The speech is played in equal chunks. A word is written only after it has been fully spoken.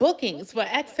Bookings for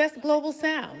Access Global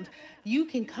Sound. You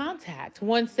can contact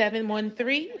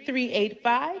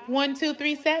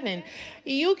 1713-385-1237.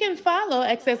 You can follow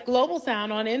Access Global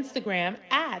Sound on Instagram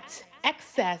at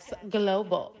Access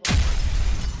Global.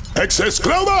 Access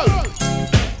Global!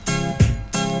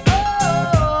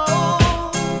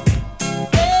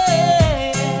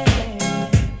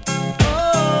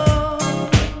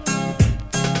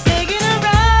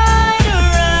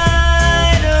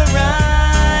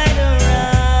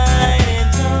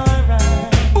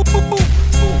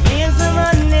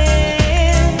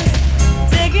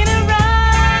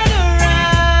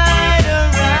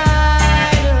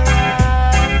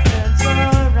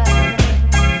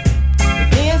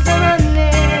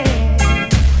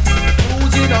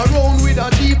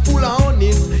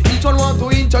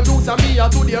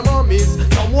 To their mummies.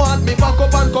 Some want me back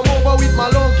up and come over with my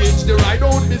luggage. The ride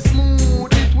won't be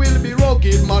smooth, it will be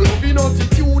rugged. My loving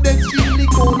attitude extremely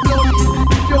cold-blooded.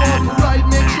 If you want to ride,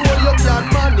 make sure you can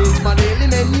manage. My daily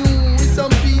menu is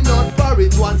some peanut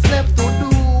porridge. What's left to do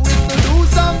is to do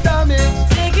some damage.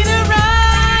 Taking a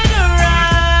ride, a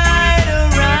ride, a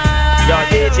ride. Yo,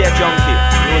 DJ Junkie,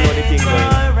 you know the thing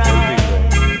going.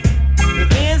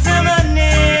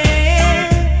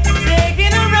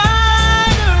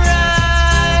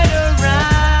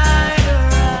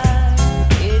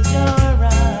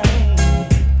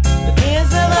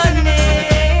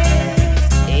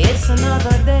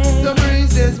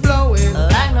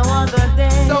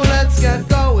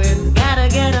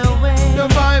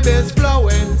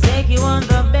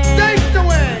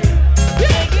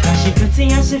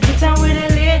 And she fit out with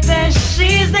the latest.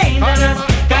 She's dangerous.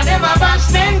 Got them a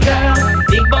Boston girl.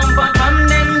 Big bumper from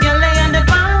them girl and the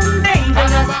pound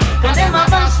dangerous. Got them a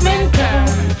Boston girl.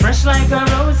 Fresh like a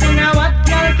rose in a what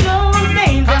girl clothes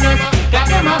dangerous. Got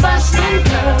them a Boston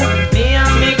girl. Me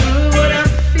and me crew would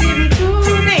have feel too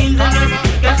dangerous.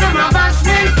 Got them a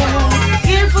Boston girl.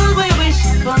 Careful we wish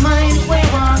for mine we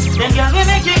want. Them girl we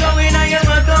make you go in and you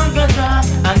go down go far.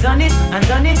 I done it, I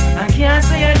can't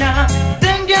say it now.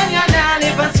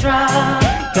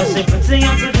 Cause she pretty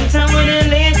and she fit on with the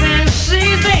latest.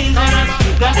 She's dangerous.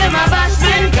 Got them a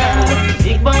Boston girl.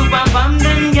 Big bumper from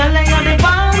them girl and the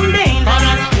bomb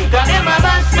dangerous. Got them a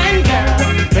Boston girl.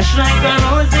 Fresh like a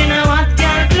rose in a what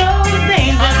girl clothes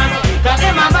dangerous. Got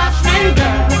them a Boston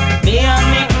girl. Me and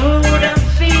me crew the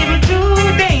feel too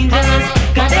dangerous.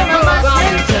 Got them a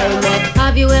Boston girl.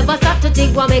 Have you ever stopped to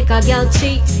think what make a girl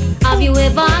cheat? Have you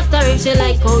ever asked her if she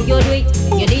like how you do it?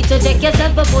 You need to check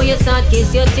yourself before you start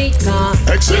kiss your teeth, car.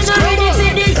 Access Global!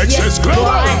 Access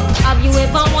Global! Have you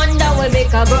ever wonder what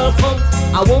make a girl come?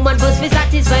 A woman must be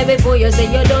satisfied before you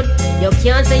say you're done. You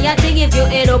can't say a thing if you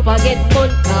end up a get fun,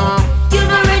 car. You're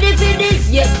not ready for this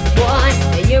yet, boy.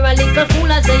 And you're a little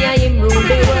fool and say I am rule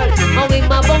the world. And with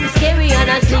my bum scary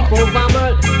and I sleep over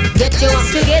Merle. Get you up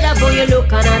together before you look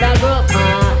another girl,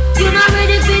 car. You're not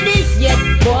ready for this yet,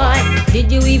 boy. Did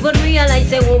you even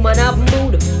realize a woman have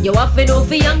mood? You have to know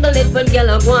for younger little girl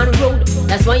a go on road.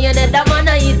 That's why you need a man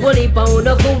a eat bully pound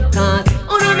of food, cause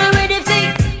oh no not ready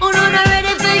for, oh no not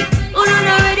ready for, oh no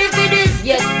not ready for this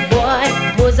yet, boy.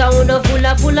 Most a wanna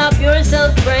full of pure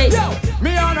self-praise.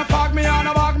 Me on a fog, me on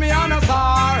a bog, me on a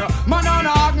star. Man on a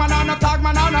hog, man on a tag,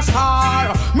 man on a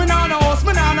star. Me on a house,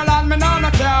 me on a land, me on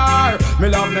a car. Me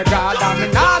love me God and me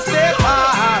not stay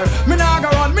far. Me not go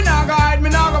run, me not go hide, me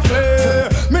not go flee.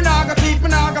 Me not go keep, me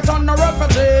not go turn no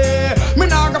refugee. Me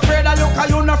not go afraid of look,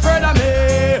 you not afraid of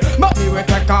me. But me will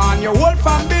take on your whole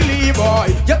family,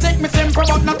 boy. You take me simple,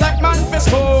 but not take man for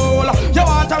school. You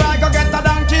want to ride, go get a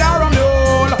donkey or a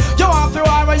mule. You want to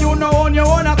ride where you know on your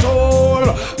own at all.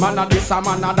 Man a this, a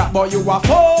man a that, boy you a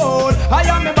fool. I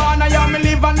am me born, I am me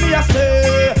live and me a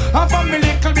stay. And for me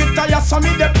little bit I just saw me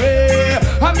the pray.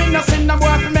 I mean no sin no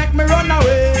boy to make me run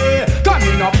away. Cause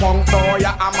me no punk boy,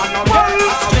 I'm a no girl.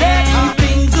 Strange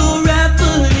things are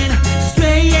happening.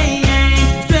 Strange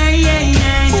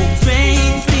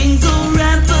things are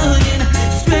happening.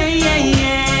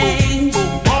 Strange.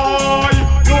 Boy,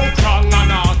 no strong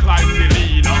and act like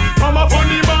Selena. I'm a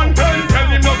funny man, tell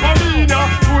him no comina.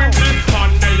 Doing this fun,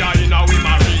 they are in a we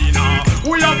marina.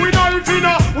 We have we knife in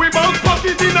a, we bounce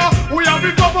pocket in a. We have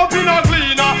we cup up in a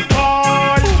cleaner.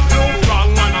 Boy, no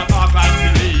strong and act like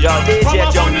Selena.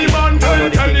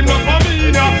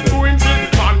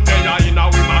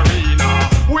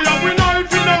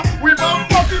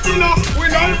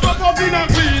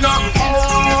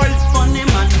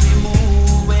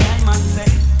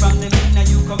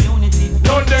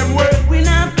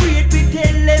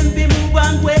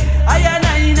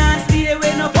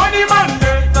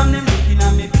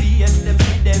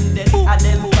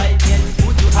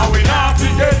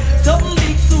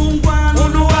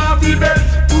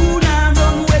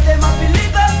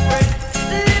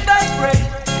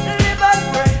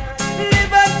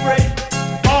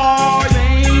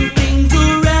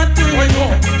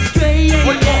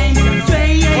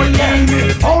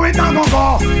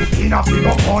 skin a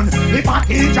figure fun. If a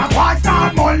teacher boy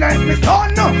start molest me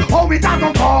son, how it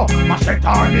a go? Machete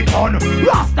on me gun.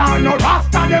 Rasta no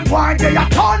rasta, them boy they a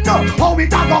ton. How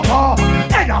it a go?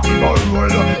 Head a figure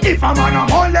roll. If a man a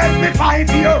molest me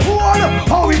 5-year-old,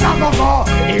 how it a go?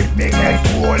 If me get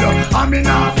cool, I me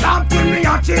not stop till me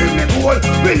achieve me goal.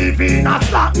 We live in a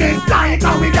slackness like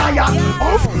a we die.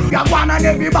 Ya one and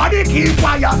everybody keep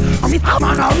quiet. A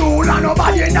man a rule and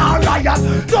nobody not riot.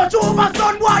 Touch over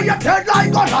son boy you dead like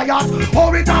a riot.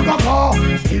 How it a go?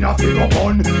 Skin a figure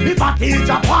gun. If a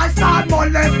teacher boy start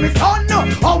molest me son,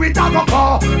 how it a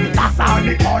go? That's how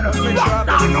me gun.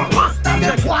 Rasta no rasta,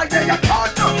 that's why they a ton.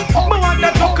 Me want to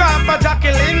look up for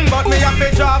Jugglin, but me have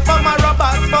to draw for my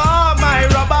robots, for my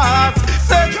robots.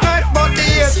 Search nice but the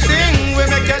hate thing, we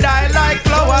make you die like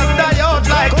flowers, die out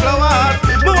like flowers.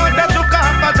 Me want to look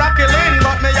up for Jugglin,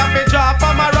 but me have to draw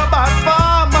for my robots,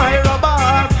 for my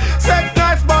robots. Search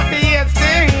nice but the hate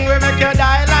thing, we make you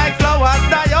die like flowers,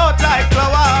 die out like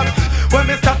flowers. When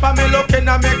me stop and me looking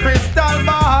at me crystal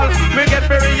ball, me get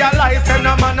to realize and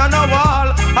a man on a wall.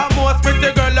 A most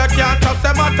pretty girl you can't trust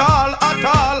them at all, at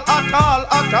all, at all,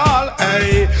 at all.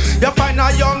 Hey, you find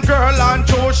a young girl and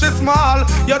true she small.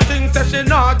 You think that she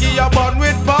not give you bun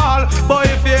with ball, but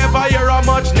if you ever hear how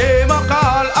much name I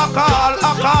call, I call,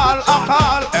 I call, I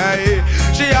call. Hey,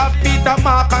 she have Peter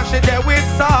Mark and she there with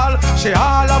Saul. She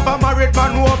all of a married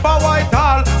man over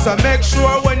Whitehall. So make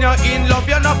sure when you're in love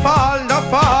you no fall, no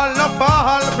fall, no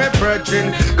fall. Me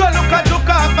brethren, go look at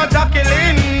for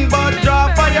Jugglin, but draw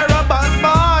for your robbers,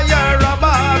 for your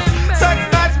robbers. Sex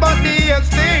nice but the hate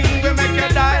sting, we make you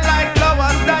die like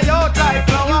flowers, die out like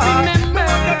flowers. Remember,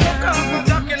 for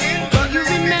Jugglin, but you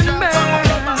remember,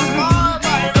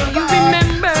 you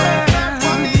remember,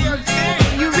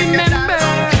 you remember,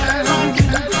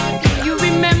 you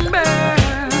remember,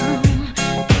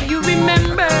 you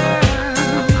remember,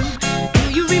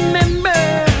 you remember,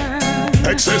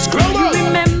 Excess Global. you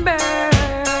remember.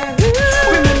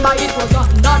 Remember it was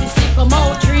under the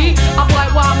sycamore tree. A boy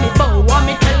want me bow, want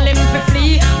me tell him to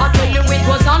flee. I tell you it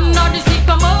was under the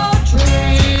sycamore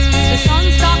tree. The sun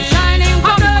stopped shining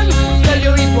for me. Tell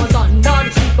you it was under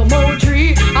the sycamore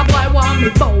tree. A boy want me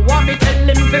bow, want me tell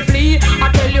him to flee. I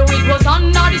tell you it was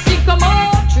under the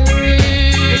sycamore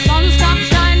tree. The sun stopped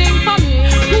shining for me.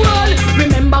 Well,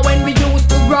 remember when we used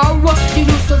to grow? You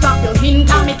used to drop your hint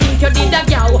and me think you did a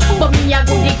gal, but me a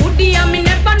goody and me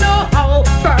never know how.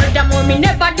 Furthermore, me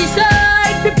never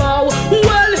decide to bow.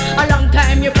 Well, a long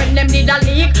time your friend them did a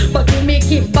leak, but you me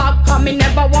keep back, cause me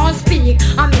never want speak.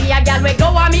 And me a gal we go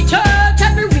on me church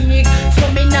every week, so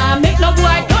me nah make no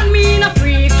boy turn me in a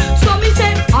freak. So me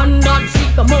say under the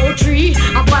sycamore tree,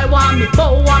 a boy want me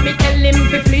bow, want me tell him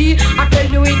to flee. I tell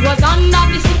you it was under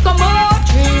the sycamore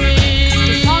tree.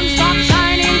 The sun stopped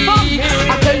shining for me.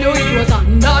 I tell you it was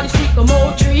under the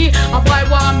sycamore tree. A boy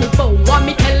want me bow, want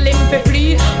me tell him to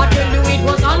flee. I tell you it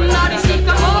was under the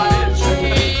sycamore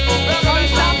tree. The sun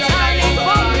stopped shining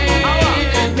for me.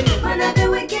 One of the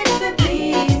wicked to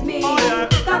please me.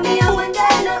 Got me a one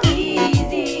day no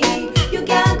easy. You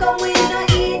can't come with no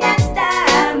eat and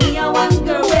style. Me a one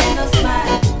girl with no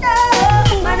smile. No,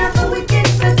 one of the wicked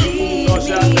to please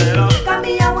me. Got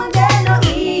me a one day no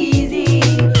easy.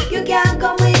 You can't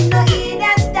come with no eat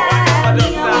and style.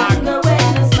 Me a one girl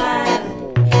with no smile.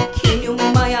 Can you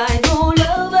in my eyes all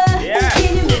over?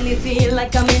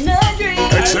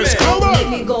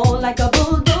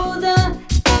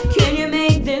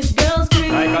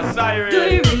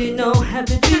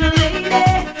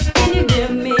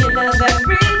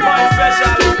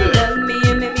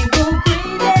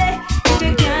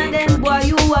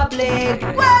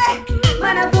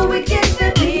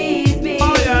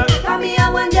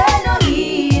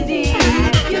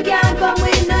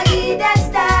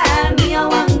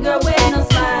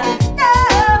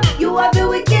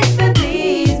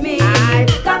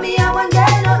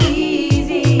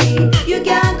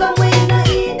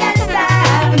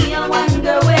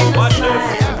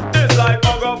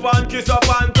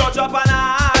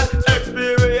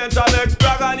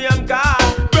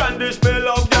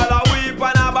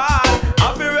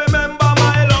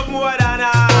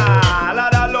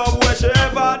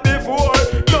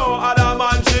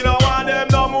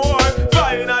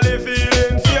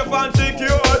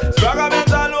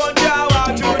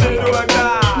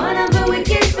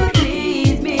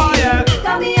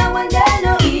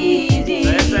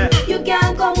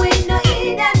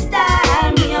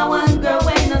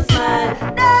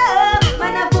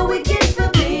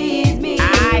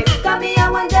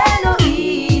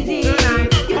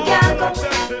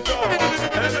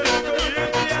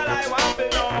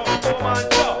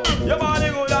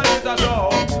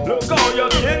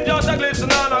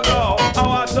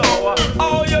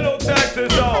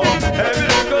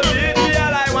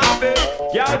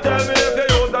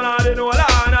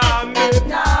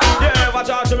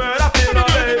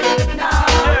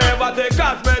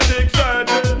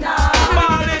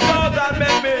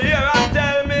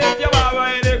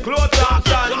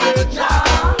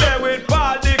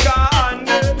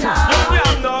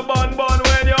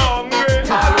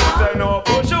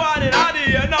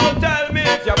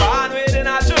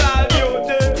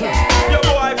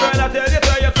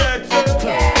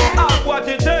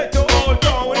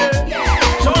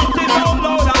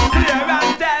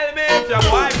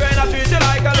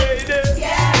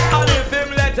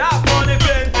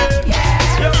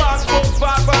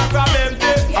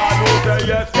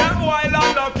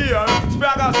 care.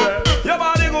 Spragga say, your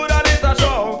body good and it a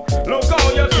show. Look how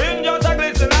you sing, just a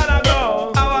glisten and a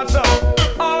glow. How what's up?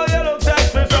 Oh, you look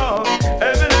sexy so.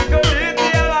 Every little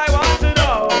detail I want to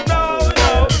know. No,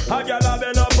 a girl a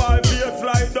been up her face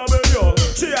like W.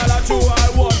 She a la true I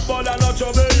want, but I not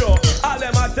trouble you. All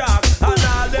them attack and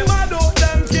all them a do.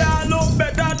 Them can't look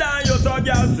better than you, so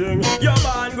girl sing. Your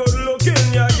man good looking,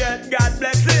 you get God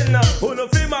blessing. Who no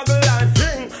fi muggle and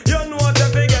sing. You know to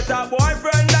forget a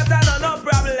boyfriend that a no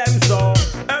problem. So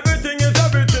everything is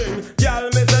everything. Girl,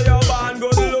 me say your man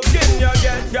good looking, you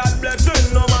get God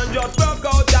blessing. No man just rock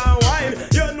out and wine.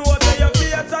 You know say your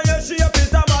face and your shape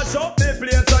it a mash up the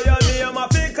place. So your name a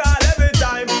fi call every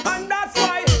time. And that's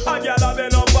why a girl a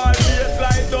been up her face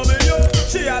like W.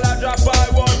 She a la drop her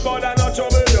one but I not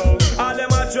trouble you. All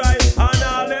them a try and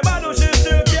all them a do. She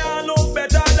still can't look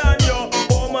better than you.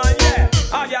 Oh man, yeah.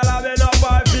 A girl a been up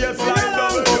her face like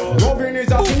W. Loving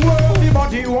is a thing where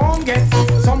everybody won't get.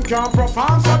 Some can't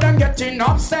perform, so them getting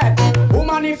upset.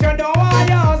 Woman, if you don't want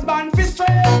your husband fi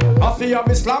straight, I feel you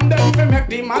be slam them fi make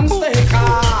the man stay.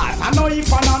 Cause I know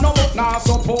if I know but not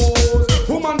suppose.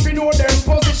 Woman fi know them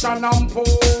position and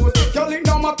pose. Girl, it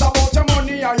don't matter about your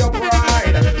money or your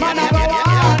pride. Man, I go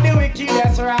on the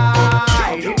wickedest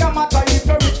ride. It don't matter if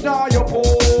you're rich nor you're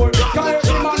poor. Cause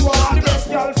every man want the best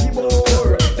girl fi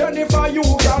bore. Then if I you,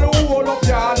 girl, who hold up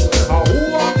your hand?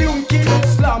 Who want the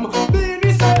wickedest slam?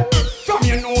 Baby say, from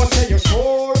you know say you're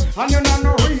sure. And you know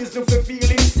no reason for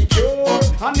feel insecure.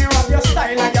 And you have your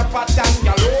style and your pattern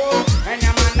galore. And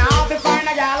your man now to find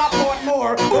a gal about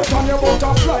more. But on your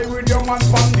butterfly with your man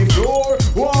on the floor.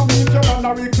 Want me if your man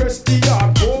a request the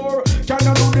hardcore. Can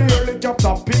you do the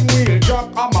helicopter pinwheel jack?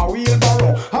 I'm a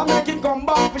wheelbarrow. I make it come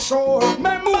back for sure.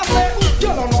 Remember say, you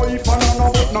don't know if I don't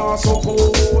know but not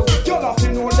suppose. You have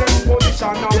to know them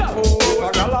position and pose.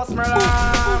 A girl a smell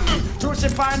am. True she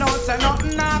find out say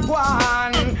nothing a go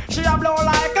on. She a blow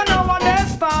like a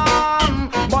nowadays storm.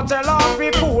 But tell her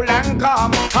be cool and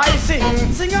calm. I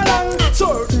sing along.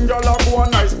 Certain girl a go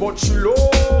nice but she low.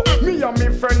 Me and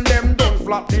me friend them don't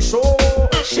flap the show.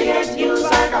 She gets used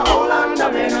like a whole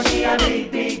underwear. She a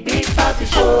big party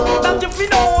show. That if you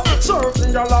know.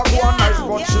 Certain girl a go nice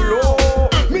but she low.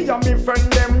 Me and me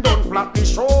friend them don't flap the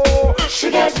show. She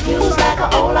gets used like a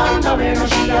whole underwear.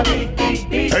 She a big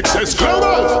Excess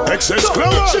global, excess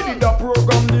global. She did a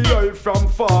program the life from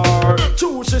far.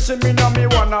 True, she see me now me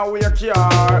wanna wake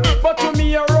her. But to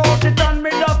me a wrote it and me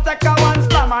just take a one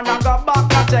slam and I go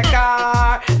back and check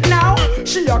her. Now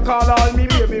she a call all me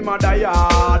baby mother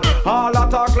yard. All a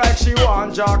talk like she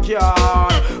want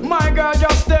jackyard. My girl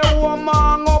just stay home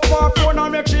hang up her phone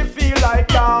and make she feel like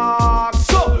that.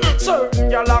 So certain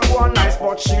girl a go nice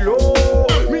but she low.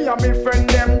 Me and me friend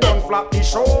them don't flap the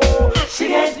show. She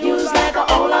gets used like a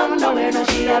whole underwear.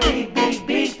 She a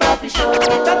big party show.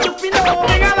 That you feel no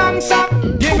big along stop.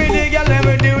 Give me the girl, let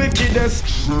me the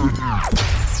wickedest.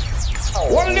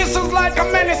 Well, this is like a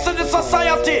menace to the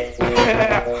society.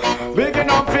 Big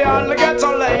enough for all the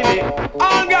ghetto lady.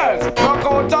 All girls, rock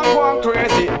out and go on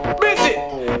crazy. Busy,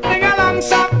 big along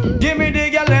stop. Give me the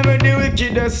girl, let me the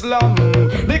wickedest slum.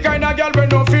 The kind of girl we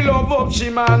no feel love up she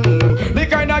man. The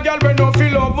kind of girl we no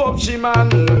feel love up she man.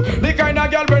 The kind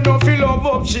of girl we no feel love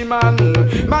up she man.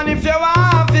 Man, if you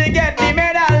want to get the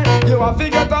medal, you want to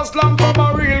get a slum from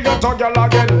a real ghetto girl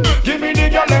again. Give me the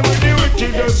girl, let me the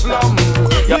wickedest slum.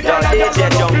 The kind of girl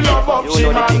we no feel love up she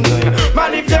man.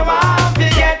 Man, if you want to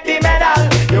get the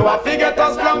medal, you want to get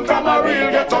a slum from a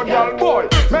real ghetto girl. Boy,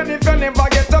 man, if you never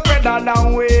get a pedal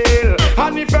down wheel,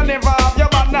 and if you never have your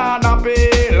banana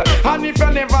peel, and if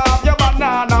you never have your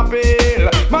banana peel,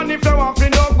 man, if you want to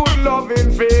no good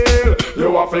loving feel,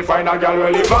 you have to find a girl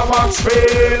who live a max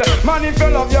feel. Man, if you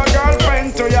love your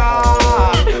girlfriend to ya,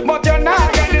 but you're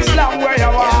not get this slam where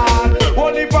you want.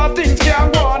 Only for things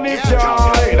can't go on if you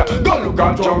hide. Go look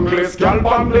at junglist, girl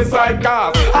on the side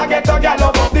cause I get a girl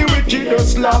up the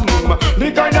wickedest slum.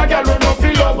 The kind of girl who no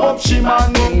feel love up she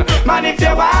man. Man, if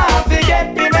you want to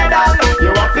get the medal,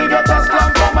 you have to get a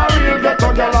slam from a real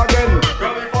ghetto girl again.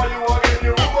 Girl, before you walk in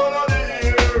the woman of the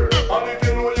year, and if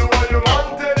you know you want your man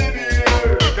teddy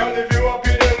bear, girl, if you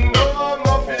happy then no have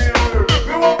no fear.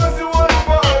 We want to see what you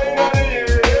find in the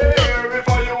year.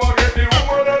 Before you walk in the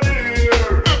woman of the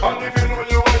year, and if you know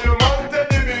you want your man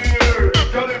teddy bear,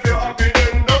 girl, if you happy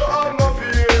then no have no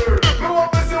fear. We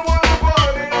want to see what you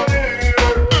find in the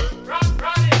year.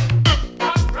 Run it,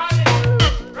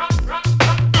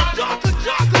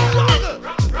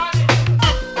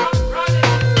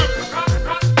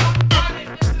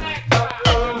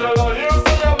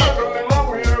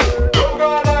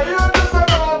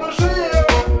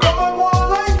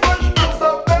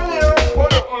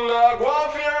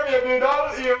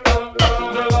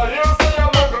 Angela,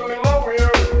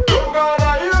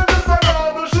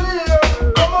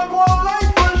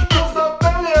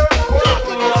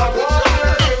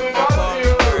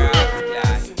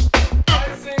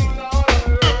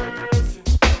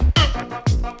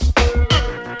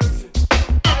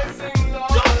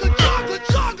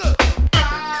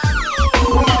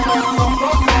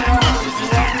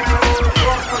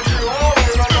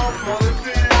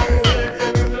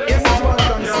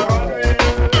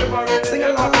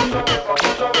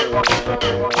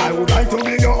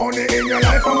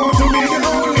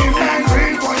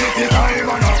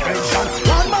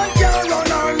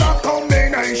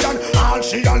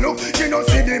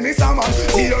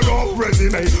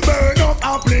 say burn up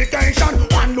application.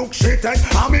 One look straight at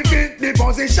and me fit the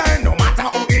position. No matter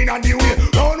who in and the way,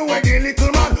 run away the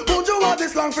little man. Put you want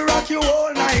this long for rock you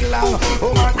all night long.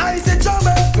 Oh man, I say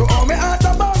trouble to all me heart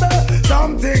a bubble.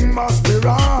 Something must be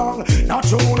wrong. Not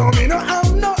true, no me no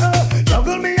have no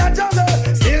juggle me a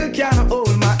juggle. Still can't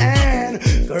hold my hand.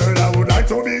 Girl, I would like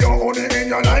to be your only in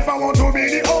your life. I want to be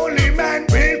the only man.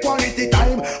 Real quality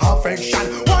time, affection.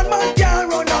 One man can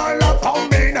run all a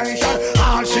combination.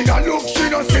 All she a look, she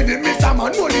no see the miss a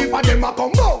man. Only for them a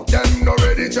come out. Them no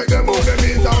ready, check them out. Them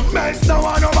is a mess. Now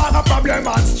I know about a problem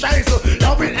and stress.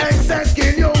 Love with excess,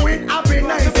 skin you with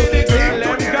happiness.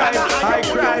 I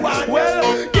cried.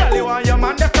 Well, girl, you want your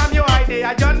man to from your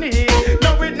idea, your need.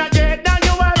 No, it not yet, now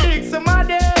you are big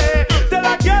somebody. Tell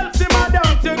a girl, see my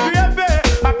down to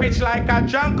gravy. I pitch like a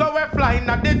jungle, we're flying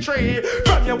at the tree.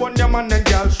 From your one, your man and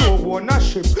girl show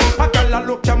ownership. A girl, I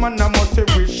look your man, I must say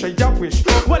wish, she a wish.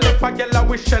 Well, if a girl, I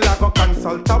wish, she'll go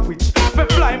consult a witch. For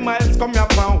fly miles, come your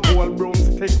pound, whole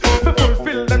broomstick. For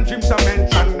fulfill them dreams, I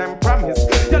mention them promise.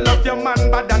 You love your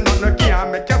man, but I know no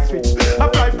can't make you switch. I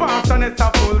fly past and it's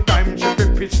a full-time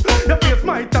shippy pitch. Your face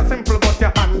might a simple, but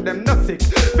your hand them no sick.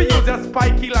 We use a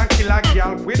spike kill and kill a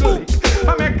girl with lick.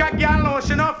 I make a girl know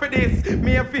she know for this,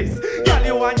 me a fist. Girl,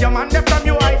 you want your man there from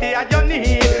your idea, your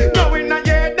need. Going a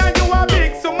year, then you a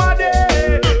big somebody.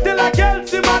 Till a girl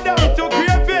see my down to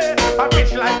gravy. I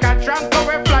bitch like a trunk,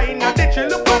 we're flying a ditch.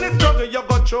 Look on the struggle you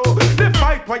go through. The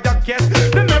fight where you get.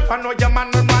 The never know your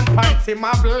man when man pants him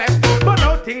have left. But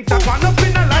now things are gone up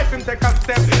in a life and take a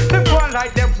step. Them go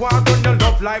like them want on the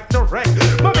love life to wreck.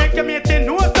 But make you meet in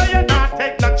know so you not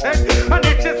take no check. And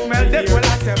it just smell that well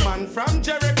like a man from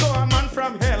Jericho, a man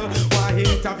from hell. Why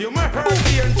interview my hurt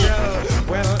the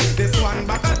angel? Well, this one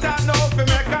back at that now for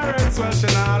make her rest. Well, she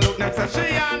now look next to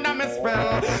she and me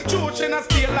spell. True, she not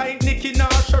stay like Nicky nor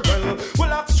Sherelle.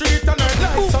 Well, up street and her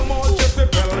like some old Jeffy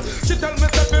Bell. She tell me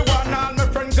everyone all my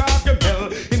friend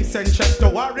Gargamel. Him send check to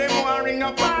worry more ring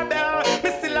up her bell.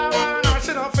 Me still a want her,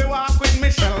 she don't fi walk with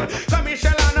Michelle. Cause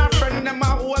Michelle and her friend them a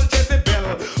whole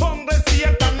Jezebel. Hungry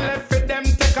Satan left for them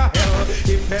take a hell.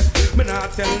 If it, me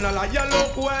not tell no lie, you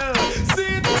look well.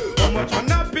 See it, how much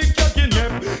man a pick your guinea.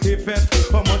 If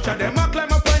it, how much of them a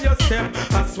climb up on your step.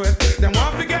 I swear, them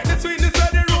want to get the sweetness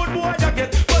where the road boy you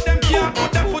get. But them can't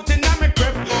put them foot in a me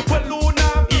crep. Well, who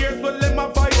not have ears, well, them a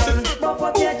voices. Buff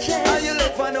up your chest. How you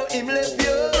left, I know him left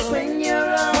you. Swing your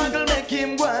arm. Muggle make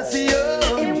him go and see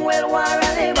you. Him well war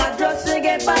and live just to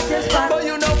get back his spot. But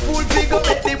you know fool figure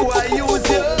make the boy use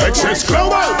you. Excess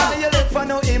global. How you left, I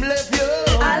know him left you.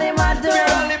 All him a do.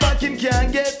 We're only back him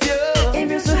can't get you.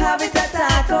 Him used to have it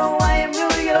attack on why him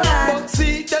rule your heart. But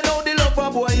see, they know the love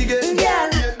a boy get. Yeah.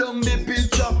 You don't be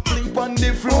picture, blink on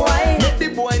the floor. Why? Make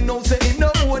the boy know say him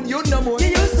no own you no more. You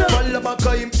used to. Fall back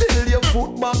on him till your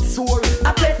foot back sore.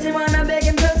 I bet him and I beg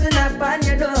him just to knock on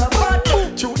your door.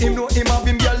 But True him know him have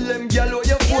him gyal them gyal or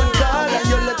your phone call and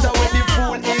your letter with the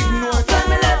fool ignore. when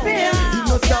me left him, He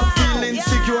no stop feeling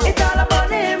secure. it's all about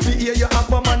him. See here you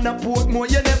have a man a port more.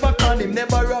 You never con him,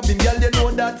 never rob him, gyal. You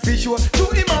know that for sure.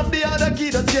 True him have the other key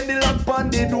that change the lock on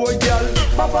the door, gyal.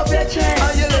 Pop up your And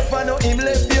chest. you left and know him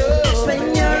left you.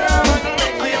 Swing your arm.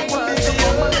 I am going to see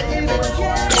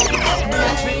you.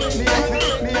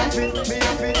 Me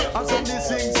have it. I'm some these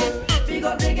things. Big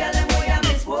up the girl and boy I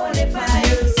miss qualify.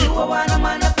 You a wanna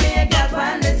man up play a girl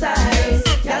on the side.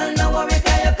 Girl know what we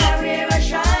call your career a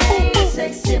shine.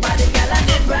 Sexy body girl and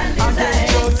the brand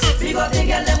design. Big up the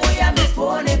girl and boy I miss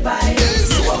qualify.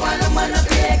 You a wanna man up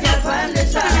play a girl on the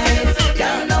side.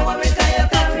 Girl know what we call your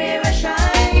career a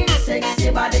shine. Sexy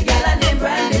body girl and the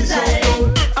brand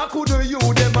design. I couldn't you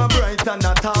them a bright and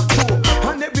a talk too.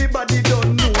 And everybody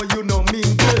don't know you no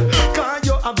mingle. Cause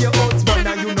you have your husband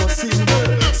and you no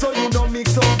single. So you don't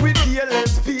mix up with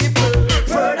careless people.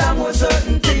 Furthermore,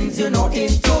 certain things you know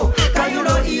into. Cause you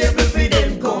not able for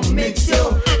them come mix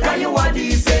you. Cause you a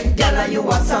decent gal and you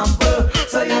a sample.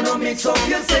 So you don't mix up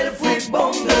yourself with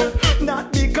bungle.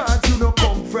 Not because you no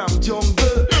come from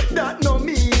jungle. That no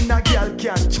mean a girl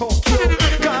can choke you.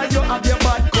 Cause you have your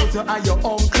bad cousin and your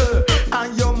uncle.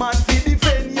 And your man fi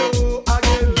defend you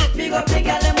again. Big up the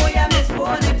gal and boy I miss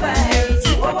bonafide.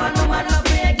 You a one woman up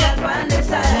for a gal on the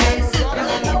side.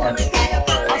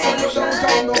 I said you don't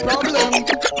have no problem.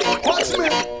 Watch me.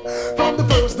 From the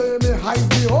first day me hide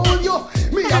behold you.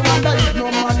 Me a wonder if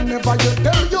no man never you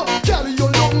tell you. Carry you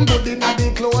long good in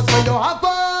the clothes when you have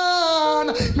on.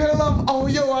 Me love how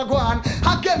you are gone.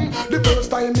 Again, the first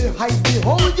time me hide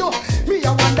behold you. Me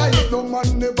a wonder if no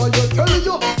man never you tell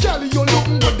you. Carry you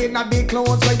long good in the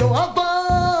clothes when you have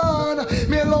on.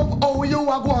 Me love how you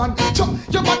are gone.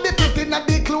 Your body fit in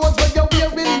the clothes when you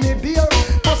wearing me dear.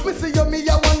 Must me see you, me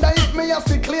a wonder if me a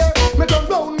see clear. Me don't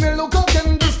know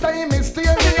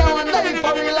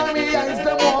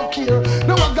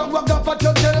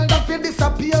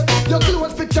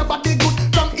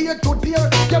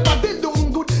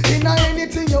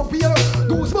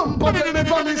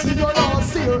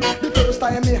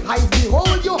time me eyes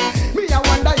behold you. Me I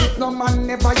wonder if no man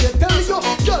never yet tell you.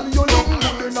 Girl, you look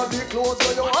good in the clothes so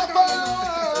you have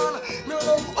on. Me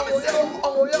love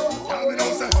oh you.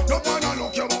 No man a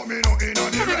look you but me no in on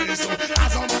the race.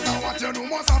 As no matter what you do,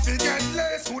 must have to get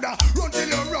less. Coulda run till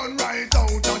you run right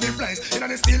out of the place. In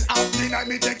the still out the night,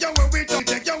 me take you where we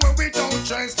don't,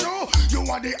 trends true. You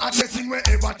are the hottest in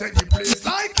wherever take the place.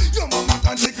 Like your mama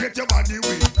consecrate your body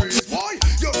with grace. Boy,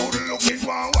 you good looking for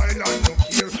a while and look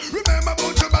here. Remember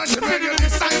about your band when you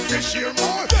decide to share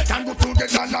more. Can go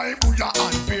together like Buddha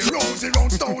and Bear. Rosy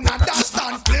round stone and that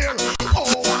stand clear. Oh,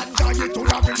 and giant to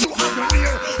have to have you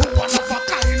near. Oh, one of a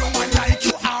kind, no man like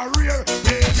you are rare.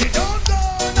 Baby, don't go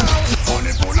now.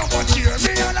 Only pull up a cheer.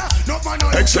 Me and no man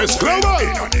on Excess Global.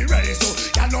 in on the race. So,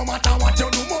 yeah, no matter what you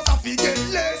do, must have to get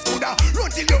less. Coulda run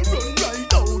till you run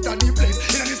right out of the place.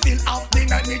 In the still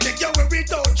happening and me take you where we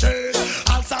don't change.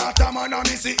 All sort of man on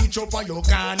me see each up on your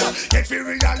corner. Get fi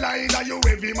realize that you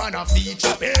every man a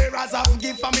feature. Parents have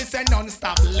give for me say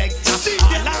non-stop lecture.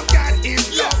 All I'm got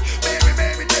is love, baby,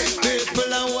 baby, take my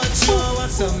People are watching you,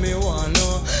 what's up me want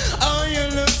know. Oh, you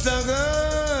look so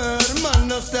good. Man,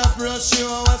 no stop rush you,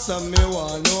 what's up me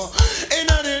want know. In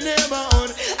the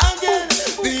neighborhood, again.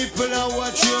 People are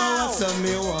watching you, what's up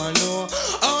me want know.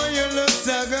 Oh, you look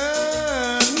so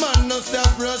good. Man, no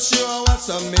stop rush you, what's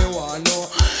up me want know.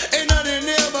 In the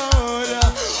neighborhood,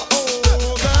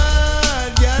 oh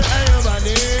God, girl, are your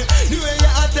body. The way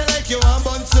you act like you want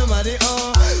burn somebody,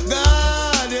 oh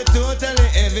God, you're totally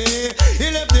heavy.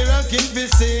 You left the rockin' fi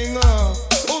sing,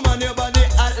 oh man, your body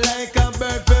hot like a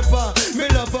bird pepper. Me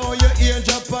love how your ear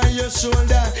drop on your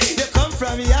shoulder. You come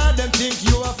from yard, them think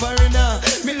you a foreigner.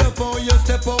 Me love how you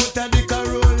step out of the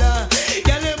Corolla.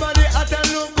 Girl, your body hot and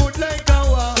look good like a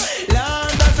wall.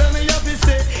 Lord, that's what me have to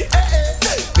say. Hey,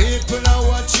 hey. People are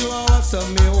watch you and what's up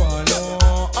me want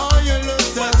know. Oh, you look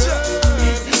so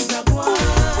good. Things are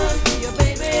one for your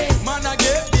baby. Man, I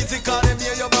get busy calling me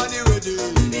your body ready.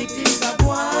 Big things are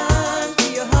one for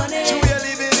your honey. You are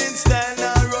living in style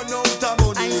now, run out of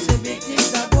money. I say big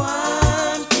things are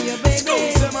one for your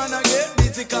baby. Say man, I get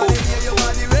busy calling me your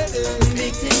body ready.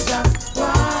 Big things are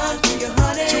one for your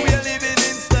honey. You are living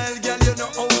in style, girl, you know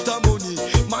out of money.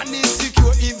 Man is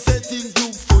secure, him say things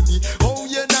look funny. Oh,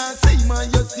 you not say man,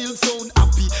 you still sound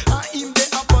happy. And him they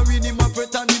offering him a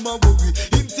fret and him a worry.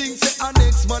 Him think say a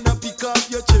next man a pick up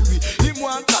your cherry. Him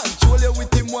want control you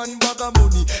with him one bag of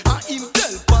money. And him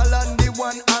tell Paul and the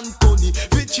one Anthony.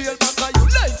 We trail back of you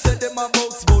like say them a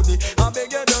box money. I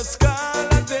beg you just call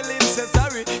and tell him say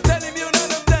sorry. Tell him you not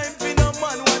have time for no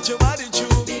man watch your body chew.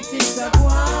 Big things are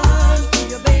one for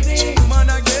your baby. Man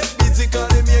I get busy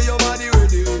calling me your body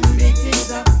ready. Big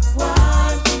things are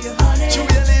one for your honey. You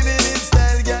are living in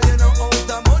style, girl, you know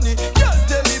out of money. Girl,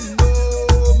 tell him no,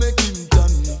 make him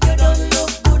done. You don't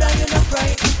look good and you not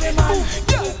right, man.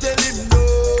 Girl, tell him no,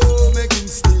 make him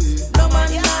stay. No man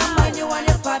can mind you and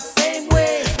your fat same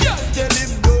way. Girl, tell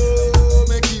him no,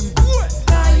 make him go.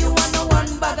 Cause you want no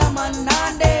one bag of man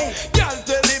and day. Girl,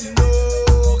 tell him no,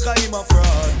 cause him a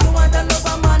fraud. You want a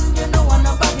lover man, you know want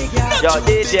a baggy girl. Yo,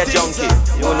 DJ Junkie,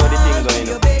 you know the thing going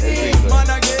on. The thing going on. Man,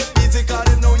 I get busy, call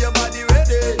him know your body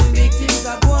ready. Big things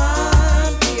are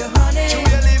one for your honey. You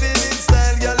are living in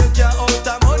style, girl, you can't out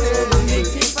of money. Big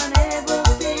if I never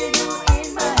feel you in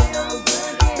my arms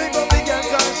Big again. up, big girl,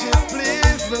 cause she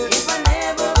please me. If I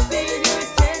never feel your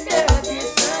tender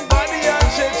kiss again. Body and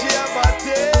shake, she have a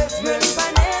taste me. If I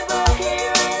never hear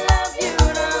I love you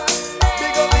now.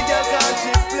 Big up, big girl, cause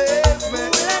she please me.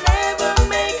 Will I never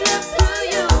make love to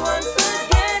you once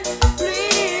again?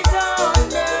 Please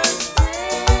understand.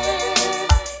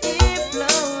 If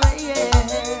love, yeah.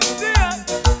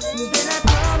 Then I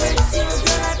promise you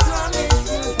that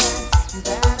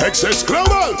Excess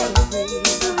Global.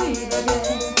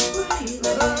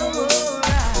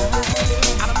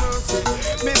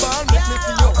 Me born with me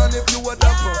for you, and if you a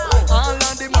dapper, all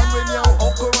of the man when you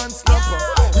uncle and snapper.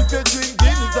 If you drink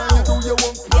Guinness and you do your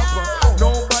work proper,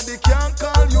 nobody can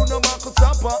call you no back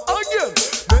supper. Again,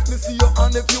 let me see you,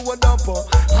 and if you a dapper,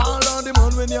 all of the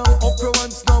man when you uncle and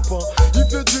snapper.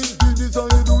 If you drink Guinness and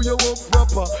you do your work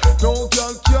proper, no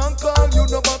girl can call you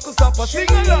no back supper. Sing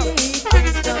along.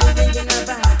 can't stop thinking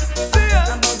about See ya.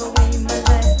 about the way my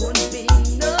life would be.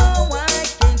 No, I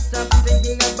can't stop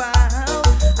thinking about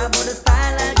the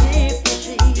style I give to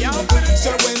she.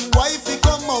 So when wifey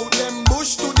come out, them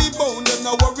bush to the bone. Them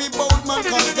no worry about man,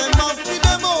 cause them have for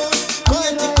them own.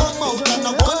 Matey come out and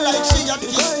I go like she a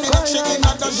kiss me like she in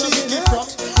a shaky frock.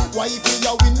 Wifey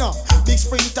a winner, big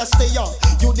sprinter stay on.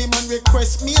 You the man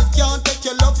request me, can't take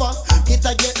your lover. It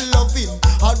a get loving,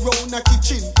 around a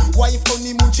kitchen. Wife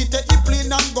honeymoon, she take the plane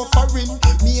and go foreign.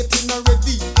 Mate not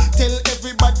ready, tell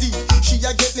everybody. She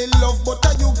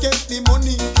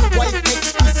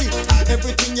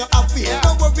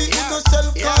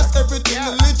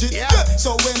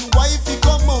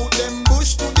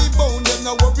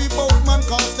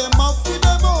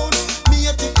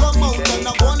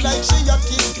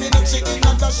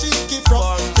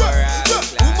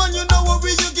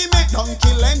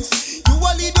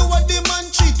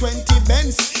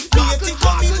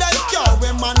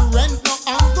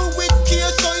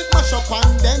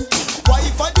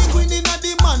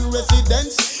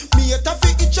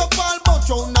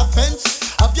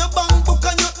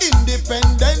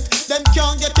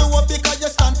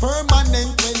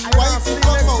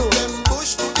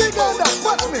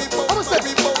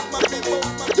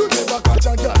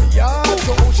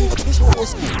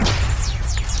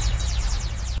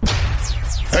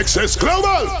Excess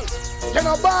Global. You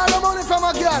know, borrow money from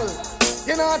a girl.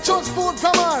 You know, choose food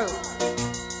from her.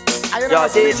 Yo,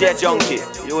 DJ Junkie,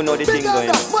 you know the thing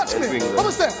going on. Watch me. What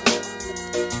was that?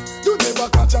 You never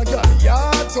catch a girl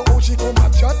yard, so how she come a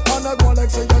chat and a go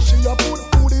like say yeah, she a put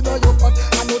food in your pot.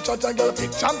 I know chat a girl fit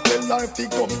champion life, fi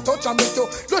come touch and make you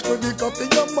rush with the coffee,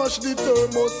 you mash the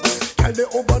thermos. Girl they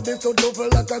over there so tough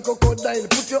like a crocodile.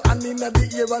 Put your hand in the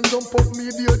ear and jump up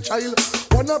me dear child.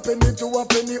 1 penny to a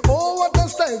penny, oh what a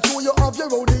style. Show you off your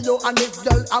rodeo and this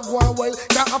girl a go a while.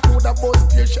 Can't afford a bus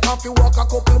fare, she have to walk a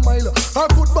couple mile. Her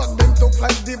foot back them tough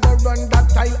like the veranda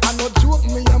tile. I no joke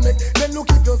me a make, then look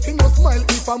if you see no smile.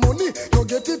 If I'm money, you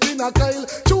get it in a Kyle.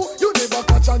 True, you never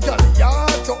catch a girl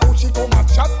yard. So how she come a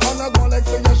chat and a go like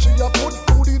say yeah, she a put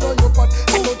food in your pot.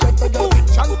 I know chat a girl with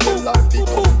chant till her feet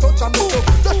come touch and make you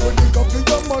dash with the coffee,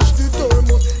 you mash the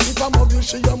thermos. If a muggle,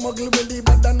 she a muggle really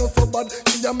bad and not so bad.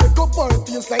 She a make up her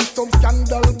face like some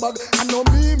scandal bag. I know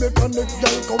me make a next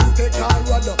girl come take her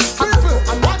rudder.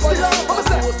 And watch it out,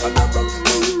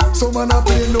 so man a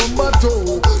play number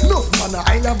 2. No man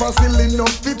I never silly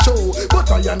enough to show. But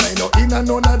I and I know in and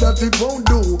none of that it won't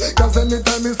do. Cause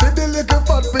anytime me see the little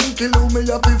fat pinky loo, me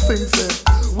have to sing say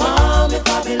wow, me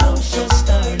Babylon's just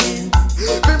starting.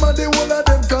 Them a the whole of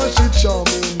them cause she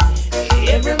charming.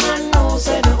 Every man knows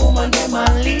that the woman them a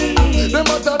lead. Them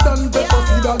hotter than pepper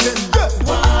seed again.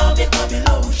 Wow, me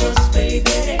Babylon's just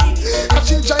baby. And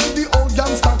she drive the old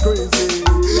gangster crazy.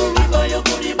 Give her your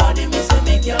goodie body, me say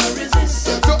me can't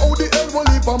resist. So how the hell will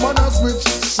leave a man a switch?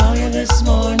 Saw you this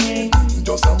morning,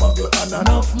 just a muggle and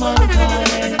enough man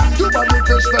calling. Your body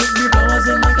fresh like the flowers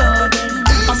in the garden.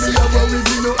 I see a worries,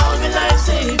 you know. All me life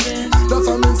saving. That's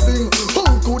a me sing.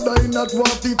 How could I not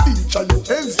want to feature you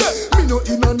ends? Me no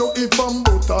in a no if I'm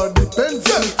but or depends.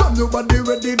 From your body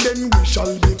ready then we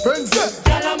shall be friends.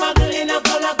 Girl a muggle in a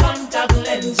color contact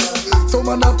lens. So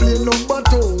man a play number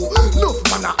 2. No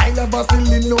man I never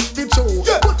seen enough to show.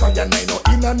 But I and I no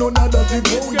in a none of that it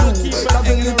won't do. Cause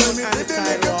anytime me see them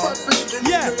make a fat bitch.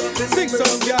 Yeah, sing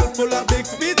some girl full of big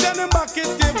speech and them back it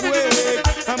give way.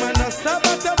 I'm a stop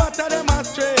at them a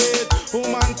straight.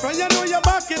 Woman from you know your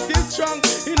back it is strong.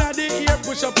 Inna the ear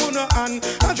push up on her hand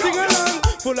and sing along.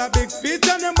 Full of big speech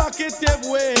and them back it give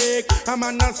way. I'm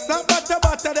a stop at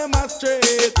them a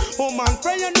straight. Woman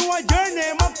from you know your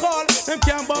name a call. Them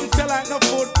can't bounce you like no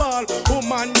football.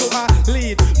 Woman you a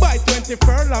lead. By 20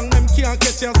 furlong them can't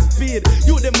catch your speed.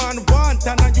 You the man want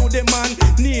and you the man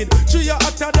need. True you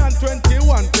hotter than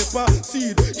 21 pepper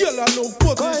seed. Yellow look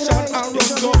position and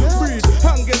run go breed.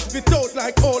 And get spit out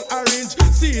like old orange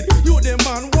seed. You the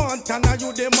man want and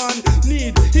you the man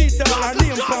need. Eat all her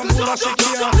name from full of she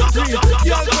can't read.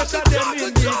 Y'all better them in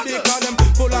the because them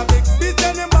full of big spit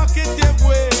and them back it give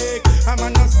wake. I'm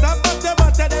a stop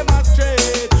but them a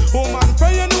straight. Woman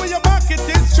from you know your back it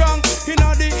is strong.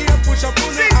 Inna the ear push up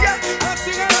on the hand.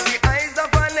 The eyes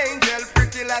of an angel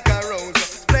pretty like a rose.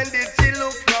 Splendid she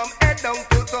look from head down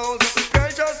to toes. Girl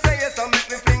just say yes and make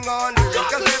me fling on the road.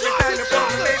 Cause every time you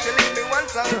come baby leave me one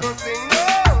song to sing.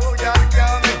 No, girl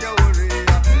can't make you worry.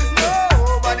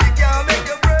 Nobody can make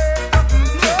you break.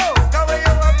 No, cause when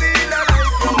you a feel like you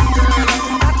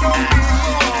I don't feel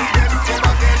you won't get some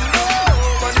again.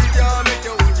 Nobody can make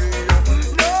you worry.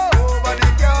 Nobody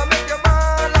can make you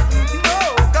ball. No,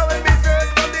 cause when we search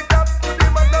from the top to the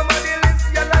bottom of the list,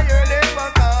 you'll hear name a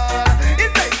call.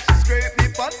 It's like she scrape me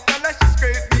pot and she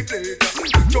scrape me plate.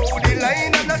 Throw the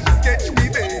line and she catch me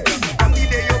bait. From the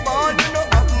day you born, you know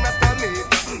have not a mate.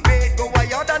 Mate go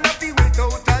wild and have to wait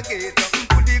out a gate.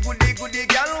 Goody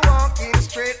girl walking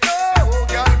straight. No,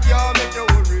 girl can't make you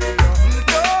worry.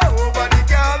 Nobody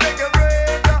can make you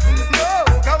break. No,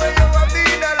 cause when you a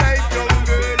feel like young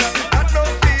girl, that no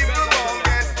people won't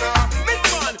get.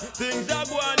 Man, things are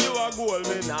going, you are gold.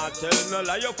 Me not tell no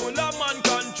lie. You full of man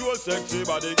control, sexy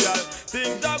body girl.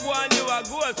 Things are going, you are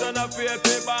gold. So no fear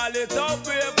to ball it up,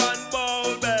 brave and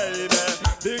bold, baby.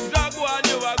 Things are going,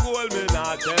 you are gold. Me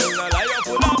not tell no lie. You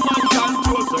full of man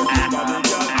control, sexy body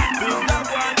girl. Things are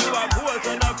going, you are gold.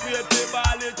 So no fear to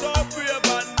ball it up, brave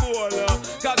and bold.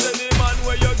 Cause any man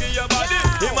where you give your body,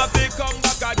 he must be come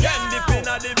back again. Dip in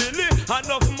a the belly,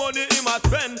 enough money he must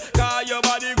spend. Cause your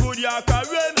body good, you can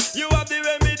run. You have the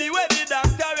remedy where the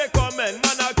doctor recommend.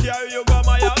 Man, I carry you go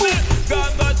Miami.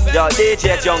 Yo,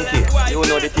 DJ Junkie, you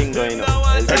know the thing going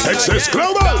on. Excess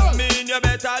Global. Mean you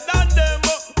better than them.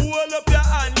 Hold up your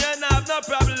hand, you have no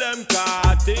problem.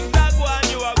 Cause things that go on,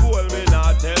 you are gold. Me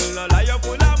not tell no lie. You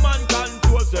full of man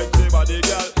control, sexy body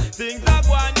girl. Things that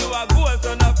go on, you are gold.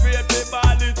 So not afraid to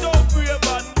ball it up, brave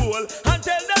and bold. And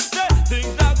tell them say,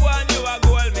 things that go on, you are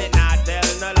gold. Me not tell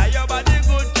no lie. Your body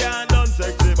good, can't done,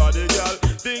 sexy body girl.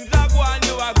 Things that go on,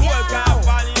 you are gold. Can't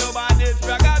find your body,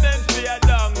 spragga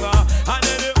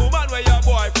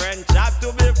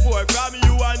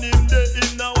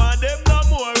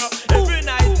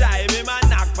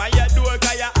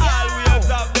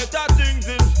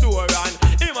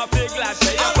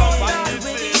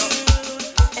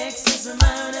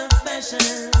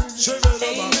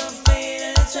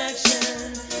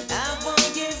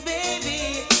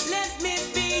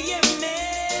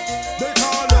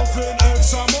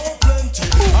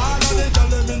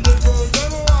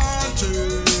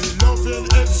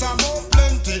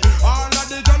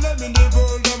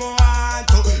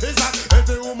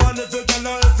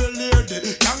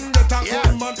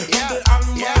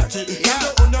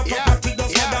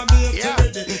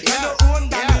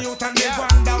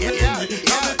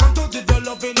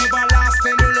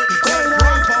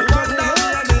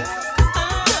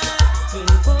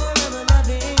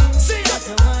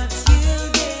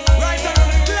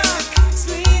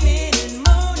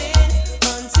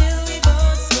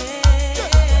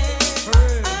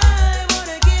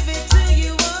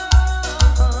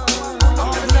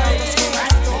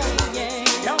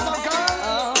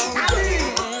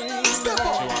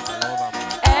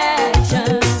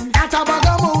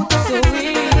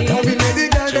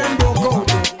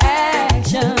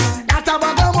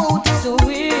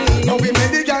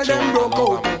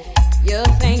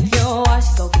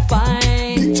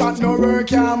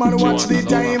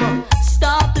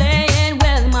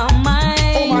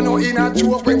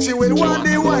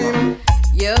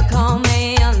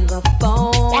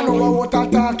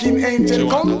till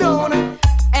come down.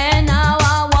 And now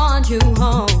I want you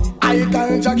home. I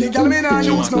can't Jackie, girl, me nah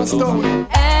use no stone.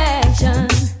 Action,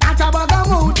 At a bag of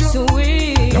mouth,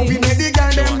 sweet. now we make the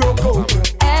girl them broke out.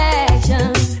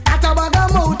 Action, At a bag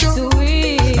of mouth,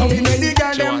 sweet. now we make the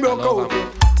girl them broke out.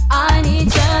 I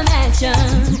need some action.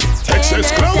 Tender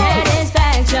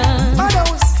satisfaction.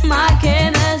 My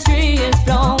chemistry is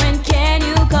flowing. Can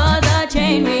you cause a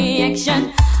chain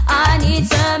reaction? I need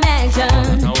some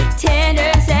action.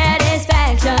 Tender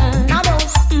satisfaction.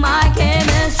 My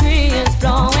chemistry is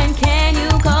flowing. Can you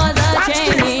cause a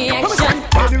chain reaction?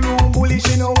 The room bully,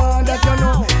 she no want that you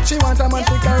know. She want a man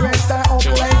to caress her up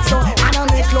like so. And I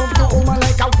make love to woman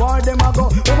like a war them a go.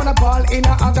 Woman a ball in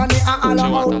a agony and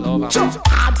all out.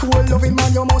 Hardcore loving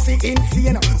man, you must be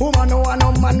insane. Woman no want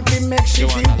no man to make she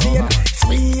feel pain.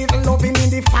 Sweet loving in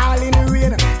the falling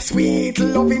rain. Sweet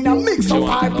loving a mix of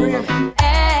hard brain.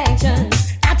 Action,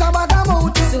 At a bag of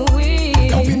mouth, sweet.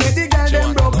 now we make the girl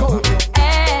them broke out.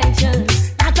 Action,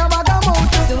 At a bag of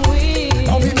mouth, sweet.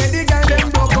 now we make the girl them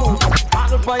broke out.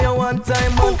 Paddle for you one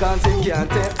time, man, cause him can't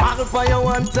take. Paddle for you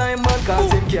one time, man,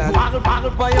 cause him can't.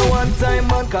 Paddle for you one time,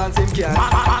 man, cause him can't.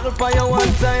 Paddle for you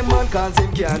one time, man, cause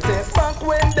him can't take. Back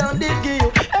when down did give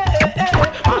you.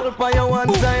 Paddle for you one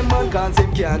time, man, cause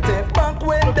him can't take. Back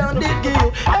when down did give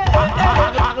you.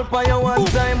 Paddle for you one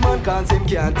time, man, cause him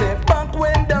can't take. Back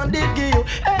when down did give you.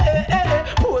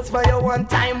 Pose for you one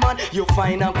time, man. You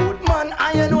find a good man,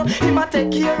 and you know he might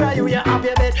take care of you. You have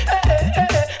your bed,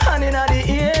 hand in the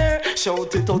ear.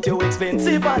 Shout it out, you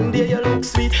expensive, and there you look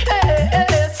sweet.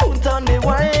 Soon turn the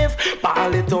wife.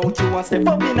 Ball it out, you want step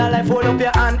up in a life, hold up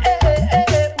your hand.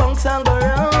 Bounce and go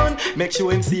round. Make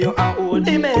sure him see you and hold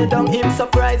him head down, him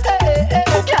surprised.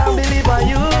 Can't believe on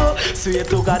you. Sweet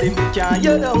to God, him can't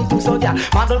you down to so yeah.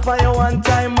 Model for you one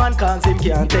time, man, cause him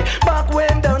can't take. Back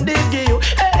when down they give you.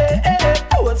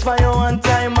 Pose for you one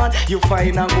time, man. You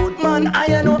find a good man, and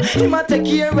you know him a take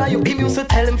care of you. Him used to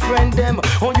tell him friend them,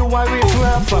 oh you a rich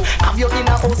rapper. Have you in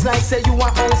a house like say you a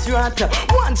house rat.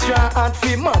 One straw and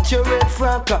free match your red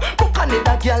frack. Book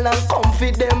another girl and come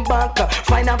feed them back.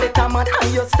 Find a better man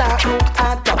and you start look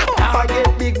at.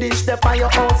 Forget big dish step on your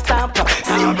house stop.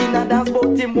 See you in a dance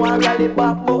but him want rally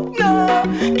back. But no,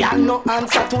 girl no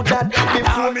answer to that.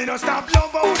 Before me no stop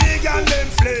love how the girl them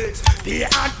flex. The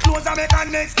hard clothes I make a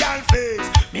next girl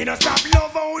flex. Me no stop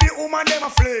love how the woman them a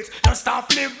flex. No stop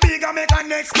live big I make a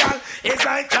next girl. It's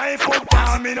like try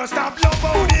football. Me no stop love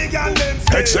how the girl them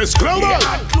flex. Excess Global. The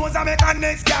hard clothes I make a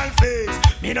next girl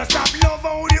flex. Me no stop love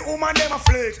how the woman them a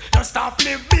flex. No stop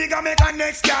live big I make a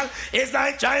next girl. It's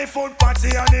like try foot party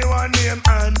and the one name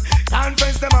and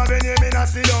conference them have a name in a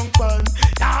sit down pan.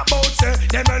 Talk about say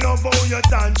them a love how you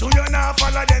dance. So you not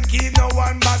follow them keep no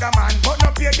one bag of man. But no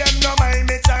pay them no mind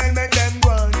me child make them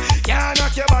run. Can't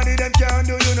knock your body them can't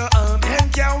do you no harm. Them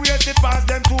can't wait to pass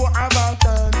them to about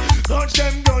time. Touch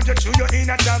them down you chew you in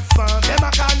a job farm. Them a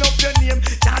call up your name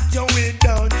chat your way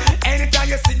down. Anytime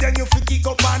you see them you fi kick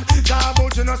up and talk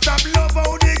about you no stop love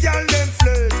how the girl them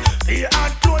flex. The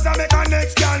hard clothes I make a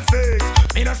next girl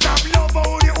flex. Me no stop love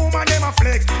how the woman them a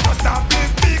flex. No stop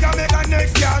live big I make a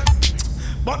next girl.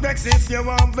 But vex if you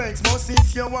want vex, but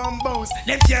if you want bounce.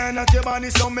 Them can't knock your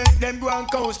body so make them go and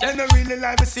coast. Them don't really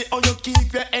like to see how you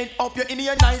keep your head up. You're in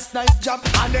your nice job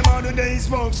and them all the days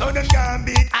smoke. So them can't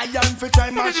beat iron for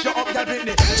try mash you up that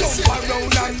Britney. Jump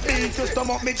around and beat your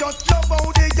stomach. Me just love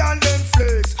how they girl them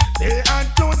flex. They and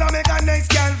clothes and make a next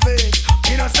girl flex.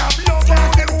 Me no stop love how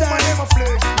the woman them a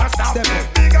flex. No stop live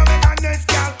big and make a next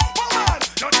girl. Woman,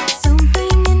 no.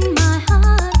 Something in my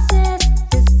heart says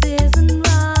this isn't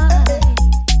right.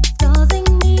 Causing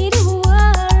me to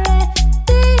worry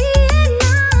day and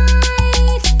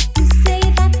night. You say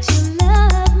that you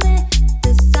love me,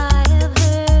 this I have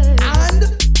heard. And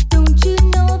don't you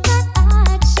know that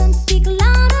actions speak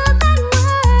louder than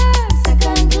words?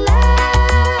 Second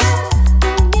class,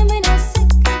 don't give me no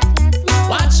second class love.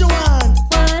 What you want?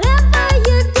 Whatever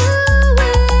you're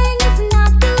doing is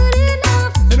not good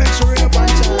enough. They make sure you're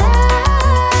punch out.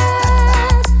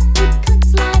 It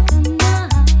cuts like a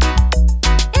knife.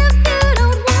 If you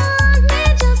don't want me,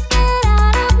 just get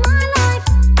out of my life.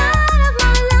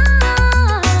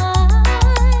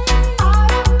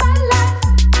 Out of my life.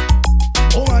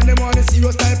 Oh, and them wanna see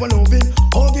us type of loving.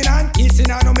 Hugging and kissing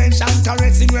and no mention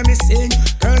caressing when me sing.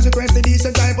 Girls request the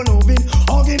decent type of loving.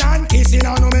 Hugging and kissing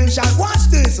and no mention. Watch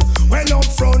this. Well up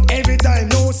front every time,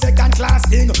 no second class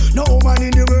thing. No woman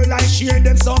in the world I share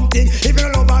them something. If you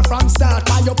love her from start,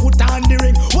 why you put on the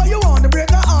ring? What you want to break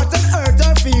her heart and hurt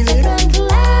her feeling? Second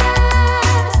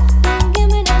class, don't give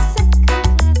me no second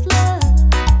class love.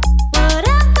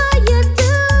 Whatever you're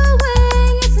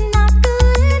doing is not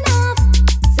good enough.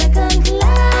 Second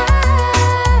class,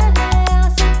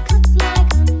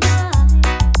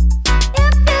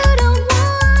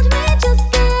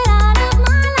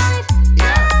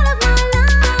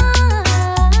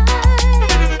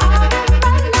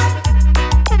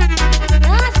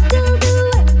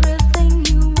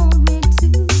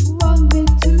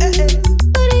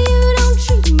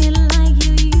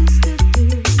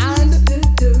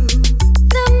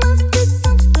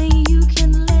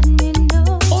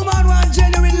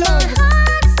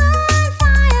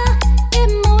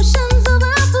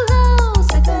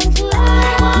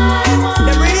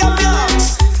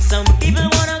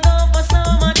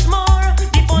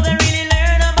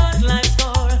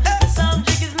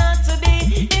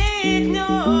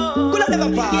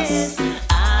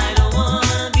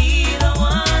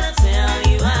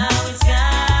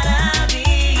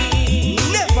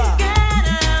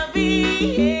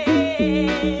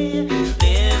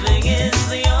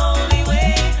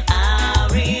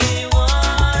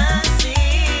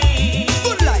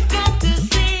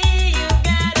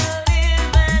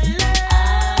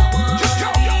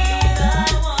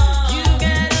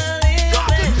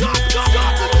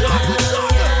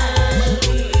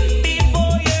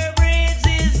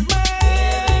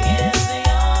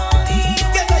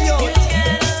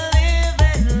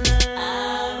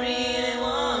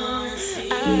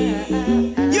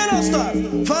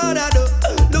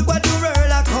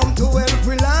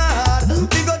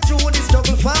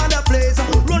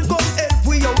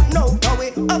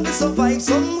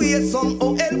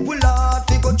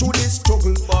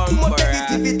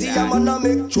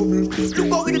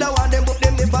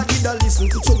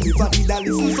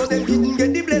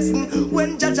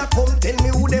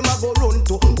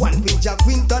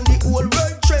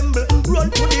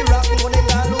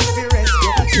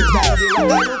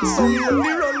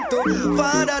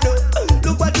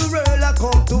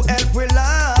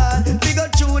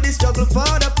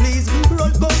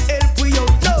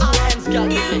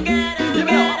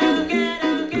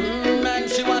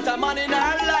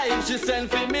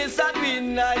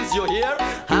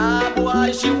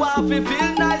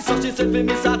 said for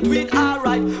Miss a tweet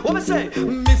alright. What me say?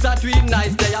 Miss a tweet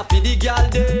nice, they a for the girl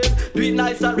dem. Do it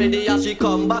nice already and she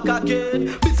come back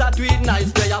again. Miss a tweet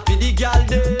nice, they a for the girl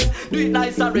dem. Do it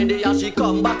nice already and she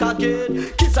come back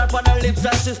again. Kiss her on her lips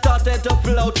and she started to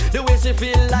float. The way she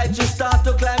feel like she start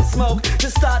to climb smoke. She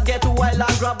start get wild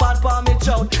and grab on for me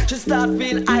choke. She start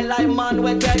feel I like man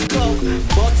when get coke.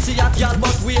 But see a girl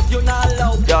but wait you not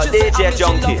loud. Yo, she DJ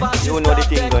Junkie, you know the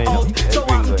thing going on. So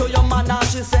I'm to your man and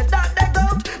she said that they go.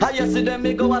 I yesterday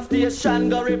me go a station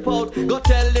go report. Go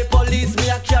tell the police me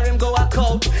I carry him go a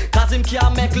coat. Cause him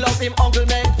can't make love, him uncle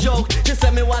make joke. She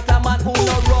say me want a man who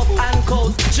no rough and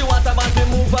coast. She want a man to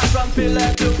move her from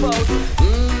pillar to post.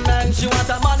 And she want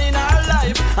a man in her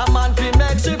life. A man fi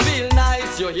make she feel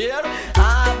nice, you hear?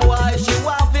 Ah boy, she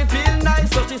want fi feel nice.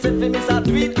 So she said fi Miss a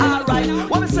do it alright.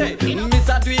 What me say? Miss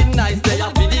a do it nice, they a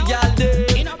fi the girl day.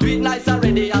 Do it nice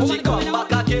already and she come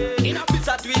back again. Miss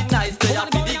a do it nice, they a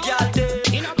fi the girl day.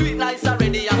 Do it nice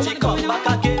already and she come back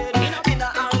again. In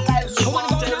her life she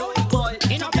want a rude boy.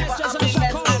 Give her happiness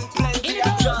and plenty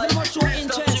of joy. So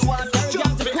she want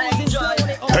a girl to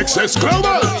enjoy. Excess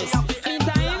Global.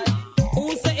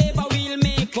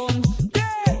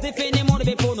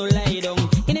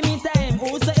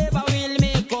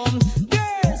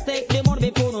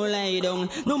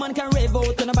 No man can rave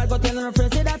out and a bad but tell her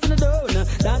friends say that's in the down.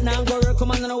 That now go work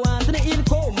come on and I want in the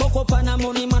income. Buck up on a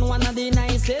money man one of the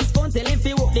nicest fun. Tell him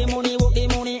fi work the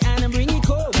money and bring it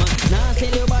home. Now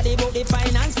sell your body but the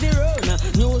finance the run.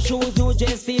 New shoes, new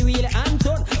dress fi wheel and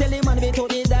turn. Tell him man be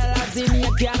 $20 in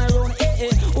your can run.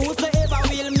 Whosoever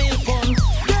will make come.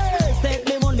 Girls take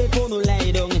the money before no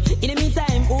lie down. In the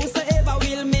meantime whosoever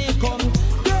will make come.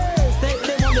 Girls take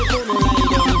the money before no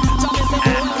lie down. So me say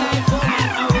all night come.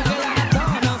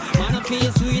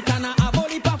 Feel sweet and a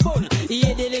bully for fun.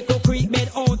 Yeah, the little creek bed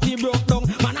out the broke down.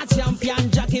 Man a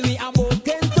champion Jackie we about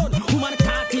 10 ton. Woman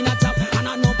caught in a chop and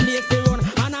a no place to run.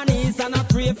 And a knees and a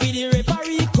pray for the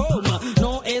referee come.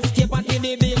 No escape until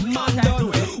the big man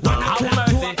done. One o'clock,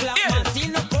 2 o'clock, man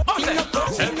still up.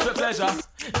 It's a pleasure,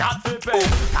 not for pain.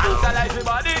 Tantalize the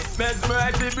body,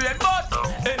 mesmerize the brain. But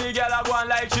any girl a go on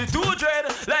like she too dread.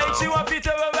 Like she want to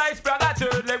terrorize Prague a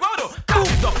third leg. Whoa, no, cock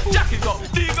it up, jack it up,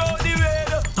 dig out the raid.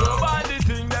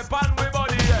 Pan we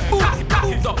body, yeah.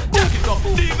 Cock it up, jack it up,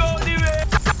 dig out the way.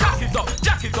 Cock it up,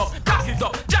 jack it up, cock it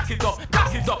up, jack it up,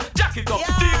 cock it up, jack it up,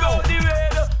 dig out the way.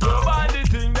 Rub on the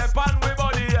thing, the pan we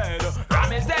body, yeah.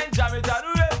 Ram it and jam it and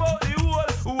rip out the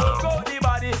whole. Work out the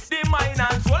body, the mind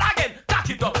and soul again. Cock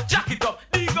it up, jack it up,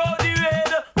 dig out the way.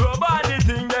 Rub on the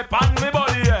thing, the pan we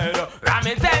body, yeah. Ram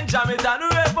it and jam it and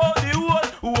rip out the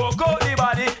whole. Work out the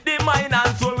body, the mind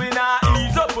and soul. We not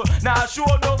ease up, now show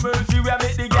no mercy. We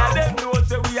make the girl them know.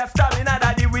 We are stamina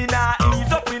daddy, we not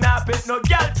ease up, we not pet no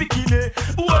girl picking it.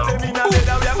 Who them in a bed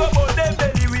and we a go bout them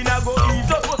belly, we not go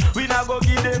ease up, we not go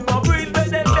give them no breeze. But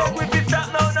them take we fit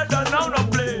that now, no done now, no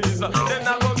place. Them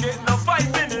not go get no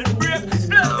 5-minute break.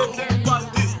 Let them take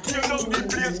panty, you know me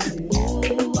place.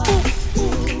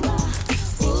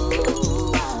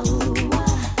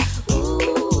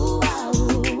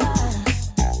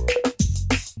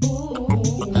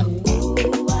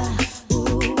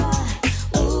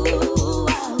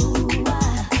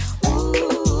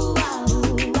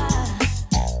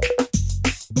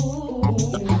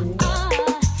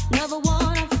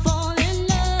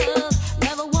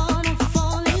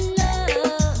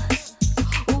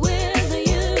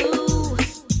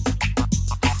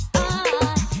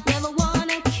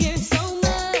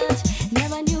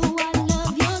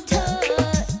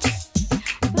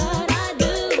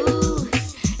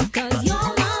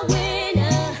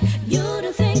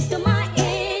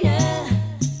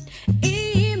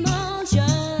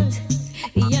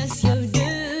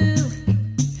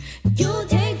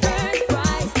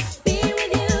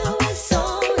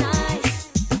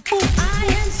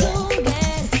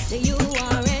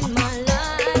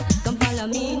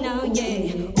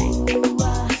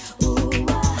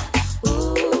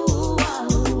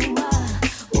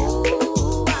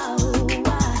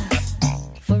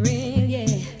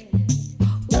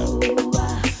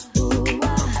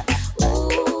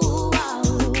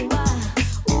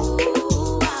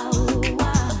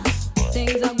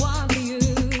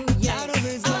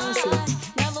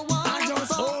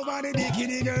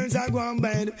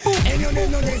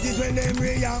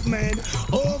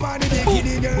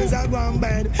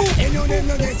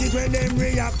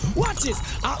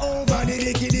 Over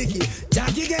the dicky.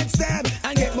 Jackie gets stabbed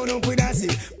and get one up with a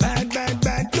sick. Bad.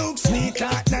 Look sweet,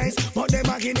 that nice. But them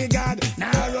back in the guard.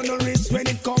 Now run no risk when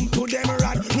it come to them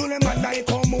rad. Rule them man like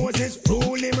how Moses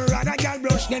rule him rad. A girl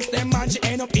brush next them man, she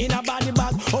end up in a body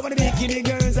bag. Over the bikini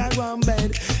girls at one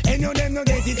bed. And you them no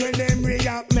get it when them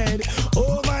re-up mad.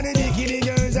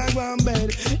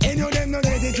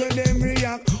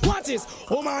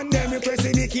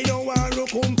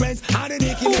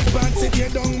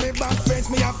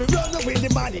 fi run with the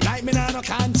body like me nah no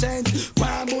conscience.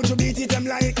 One boot to beat it them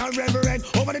like a reverend.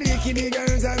 Over the bikini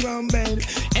girls I run bed.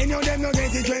 Any of them no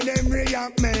get it when them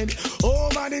react mad.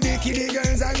 Over the bikini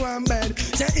girls I run bed.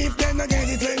 Say if them no get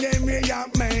it when them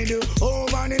react mad.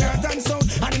 Over the north and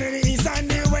south and the east and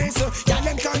the west. So y'all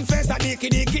them confess that Dicky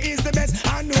is the best.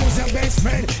 And who's your best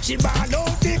friend? She ball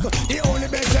out dick, the only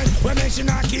best friend. When she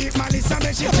not keep malice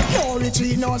and she no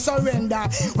retreat, no surrender.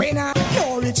 When I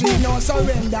no retreat, no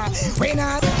surrender. When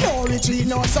I no retreat,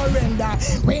 no surrender.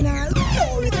 When I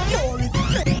no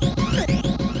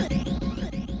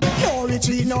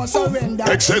retreat, no surrender.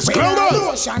 Excess when crowd.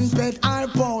 Lotion, pet, or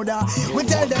powder. We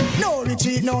tell them no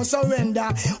retreat, no surrender.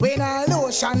 When I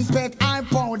lotion, pet, or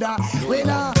powder. When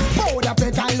I powder,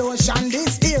 pet, and lotion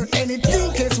this here.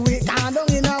 Anything is weak, I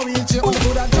don't in a wheelchair. Who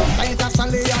could have jumped like a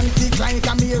sally and kick like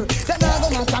a mirror? Then I go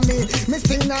matter me, me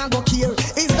still not go care.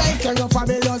 It's like you're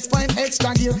fabulous, find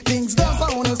extra gear. Things don't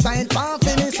on the side, can't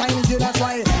finish sign you. That's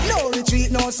why no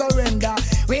retreat, no surrender.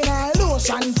 When I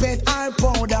lotion, pet, or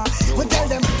powder. We tell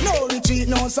them no retreat,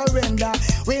 no surrender.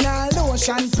 When I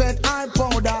lotion, pet, or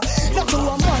powder. Not to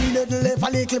a man little left a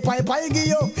little pipe I give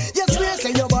you. Yes, we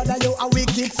say you bother you a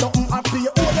wicked something happy.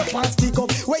 You hold up and stick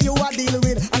up where you are deal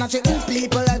with. And I check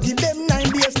people I give them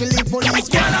 9 days to live. Police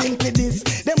wanting for this,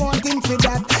 they wanting for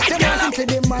that. They wanting for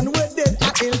the man with dead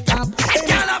at hilltop.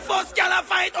 Gala fuss, gala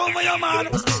fight over your man.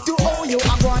 To all you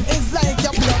are gone is like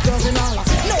your blood doesn't all.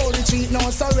 No retreat, no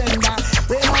surrender.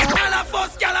 Gala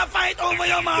fuss, gala fight over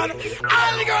your man.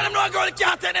 All the girl them know a girl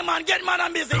can't tell the man get mad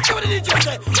and busy. You what did you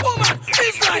say? Woman,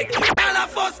 it's like gala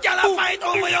fuss, gala fight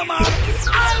over your man.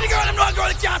 All the girl them know a girl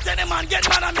can't tell the man get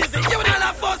mad and busy. You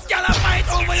gala fuss, gala fight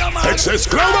over your man. Excess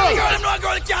crowd. All the girl them know a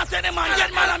girl can't tell the man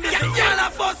get mad and busy.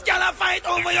 Gala fuss, gala fight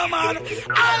over your man.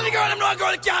 All the girl them know a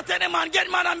girl can't tell the man get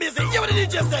mad and busy. You what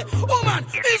did you say? Woman,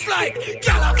 it's like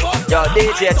gala fuss. Yo,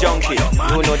 DJ Junkie, you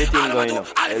know the thing going on.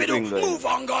 Move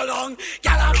on, go long.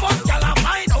 Gala fuss, gala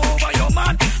fight over your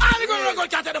man. All the girl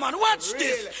can't tell the man. Watch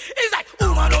this. It's like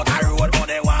woman out the road, but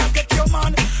they want to take your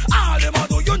man. All them a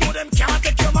do, you know them can't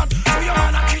take your man. So your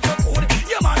man a treat you good,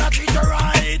 your man a treat you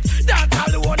right. That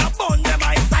alone a bun them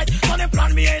eyesight. So them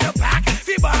plan me in the back,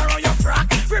 fi borrow your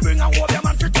frack. Fi bring a hope your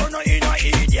man fi turn you in a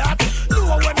idiot.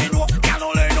 Know when me know, can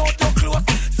only know too close.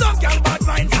 Some girl bad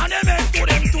minds and them head to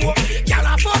them too.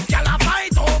 Gala fuss, gala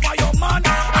fight over your man.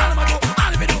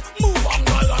 All me do, move on,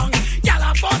 go long.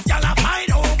 Gala fuss, gala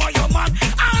fight over your man.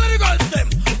 All the girls them,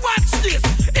 watch this.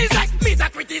 It's like me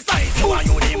that criticize you and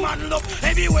you the man love.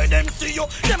 Everywhere them see you,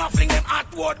 them a fling them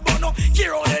outward, but no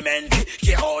care how them envy,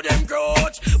 care how them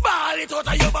grudge. Ball it out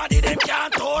of your body, them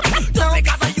can't touch. Just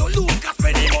because of you, Lucas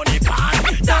spend the money pan.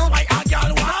 That's why a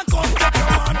girl want come take your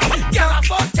man. Gala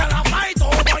fuss, gala fight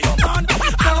over your man.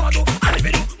 All I do, and if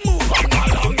you do, move on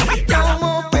along. Gala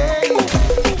more pain.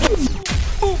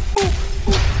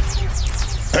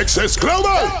 Excess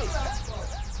global.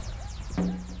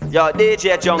 Yo,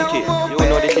 DJ Junkie, you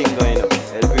know the thing going on.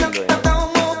 El Green going on.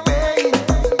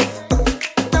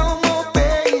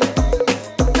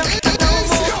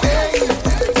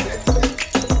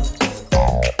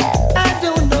 I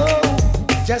don't know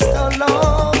just how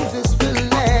long this will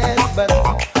last, but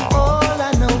all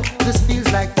I know, this feels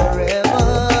like forever.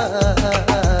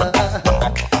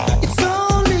 It's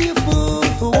only a fool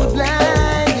who would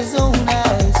blind his own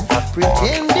eyes,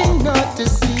 pretending not to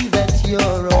see that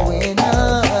you're a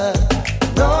winner.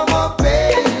 No more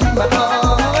pain.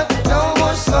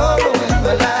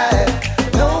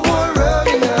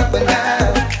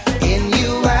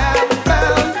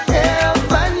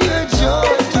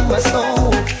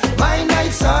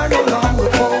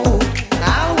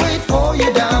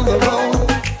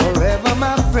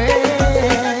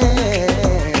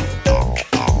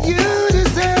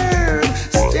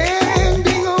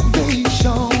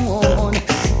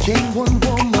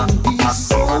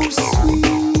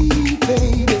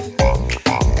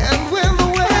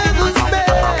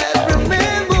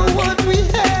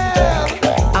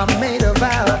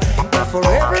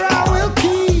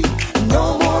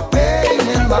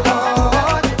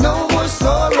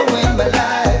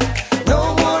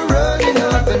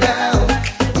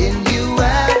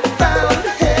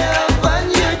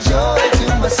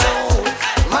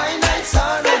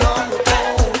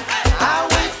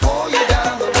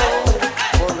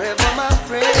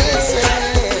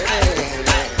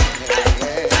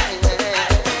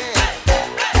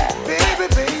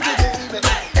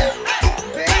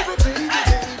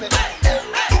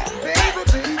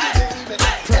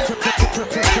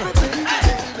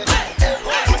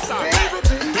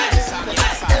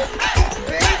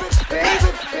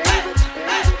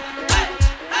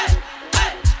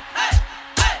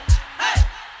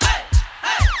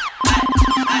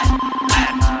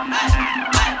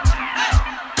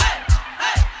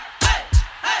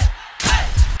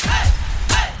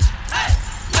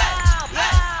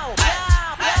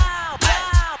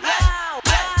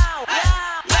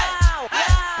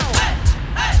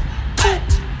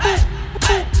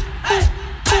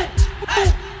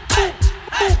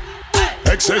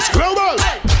 Global.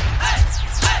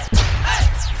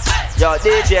 Yo,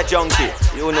 DJ Junkie,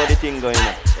 you know the thing going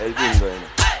on. The thing going on.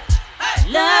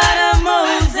 Lord of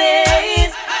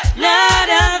Moses, Lord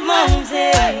of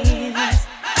Moses.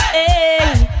 Hey,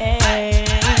 hey.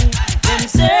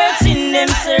 Them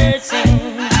searching.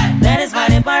 That is why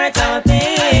they borrowed our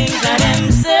things. Now them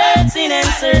searching and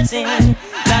searching.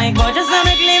 Like God just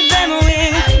wanna clip them away.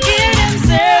 Hear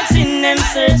them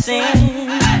searching.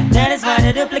 That is why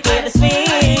they duplicate the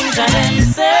swings. Now them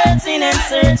searching and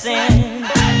searching.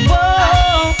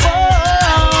 Whoa,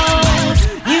 whoa.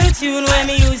 New tune when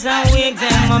me use and wig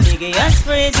them. My biggest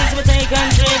phrases we take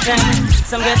and trade them.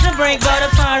 Some get to break but a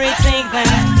far it take them.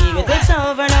 Even takes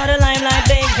over now the limelight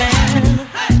big them.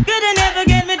 Couldn't never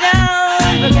get me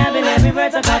down. Vocabulary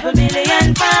worth a couple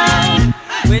billion pounds.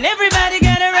 When everybody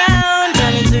get around,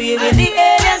 coming to you with the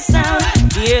alien sound.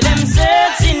 Hear them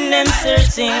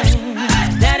searching.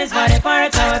 That is why they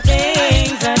part our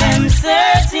things. And them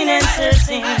searching and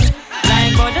searching.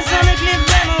 Like God just wanna clip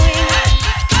them away.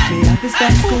 Me have to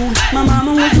start school. My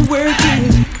mama was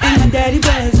working and my daddy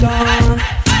was gone.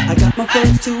 I got my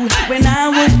first two when I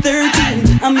was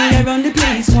 13. I mean I run the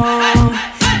place warm.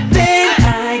 Then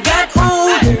I got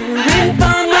older and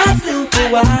found myself a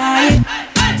wife.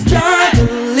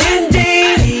 Struggling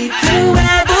daily to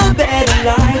have a better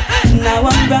life. Now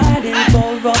I'm riding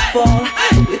for a fall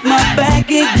with my back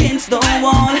against the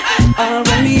wall. All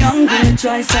when me young, me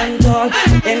try stand tall.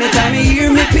 Anytime you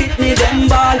hear me pit me them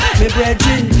ball. Me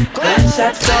brethren,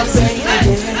 gunshot stop saying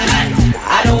again.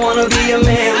 I don't wanna be a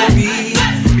memory,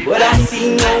 but I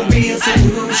see no real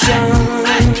solution.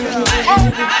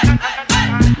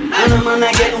 Man,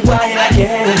 I get wild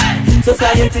again.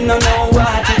 Society don't know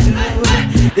what to do.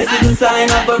 This is the sign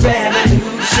of a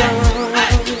revolution.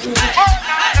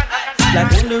 Like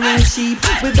wandering sheep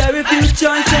with very few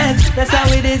choices. That's how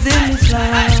it is in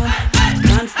Islam.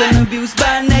 Constant abuse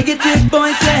by negative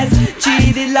voices.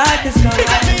 Treated like a scum.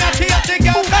 Because me a the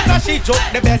girl, cause she joke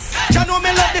the best. You know me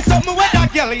love this something where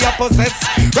that girl you possess.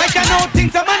 Right now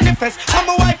things are manifest. I'm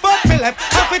a wife up for left.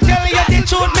 I fi tell you the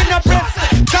truth, me no press.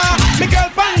 Cause me girl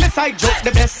pan the side joke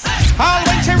the best. All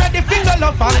when she ready finger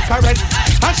love and caress.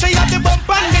 And she have the bump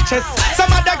on the chest.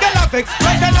 Some other girl a vex.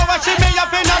 Right now what she may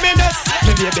have in a minute.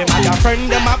 Me baby mother friend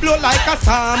them a blow like a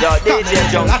storm. Yo, DJ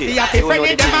Junkie, you know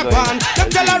the them a gone. Them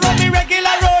tell her run me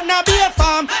regular round a be a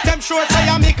farm. Them sure say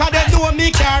a me cause them know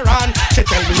me care on. She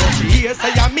tell me how she hear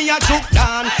say a me a juke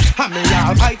down. And me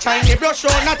all buy Chinese brush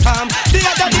on a tom. The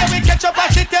other day we catch up and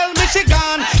she tell me she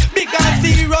gone. Big and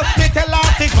serious me tell her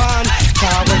to gone.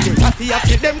 Cause when the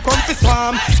hatty them come to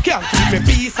swam. Can't keep me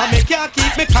peace and me can't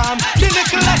keep me calm. The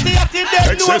little hatty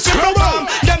them know what we do.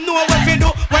 Them know what we do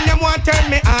when them want turn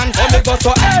me on. So me go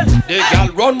so hell. The girl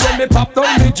run when me pop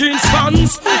down the jeans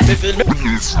pants. They feel me.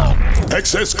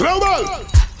 Excess Global.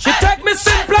 She take me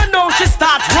simple and now she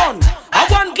starts run. I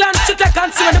one glance she take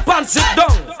and see when the pants sit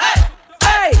down.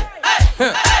 Hey,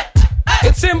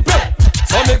 it's simple.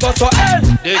 So me go so hell.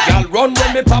 The girl run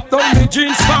when me pop down the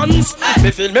jeans pants.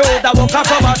 Me feel me hold a walk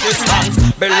from a distance.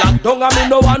 Me lock down and me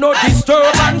no want no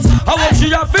disturbance. I want she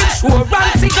a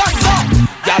insurance, she got some.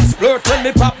 Girl splurt when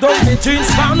me pop down the jeans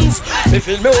pants. Me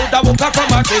feel me hold a walk from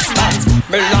a distance.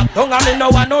 Me lock down and me no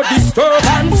want no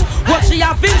disturbance. What she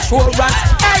have insurance?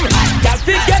 Hey, girl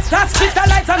forget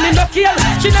hospitalized and me no kill.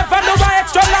 She never know why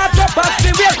extra large droppers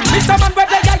be real. Me someone where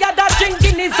they got that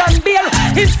drinking is and beer.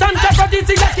 Instant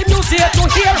aphrodisiac him use it to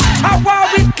hear. How are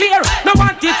we clear? No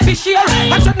want it to share.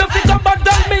 I should not think about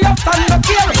down me up and no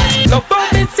care. Love for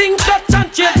me sing touch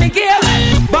and change me gear.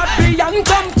 But beyond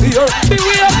compare,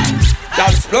 beware.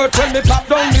 Girl splurt when me pop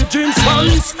down the jeans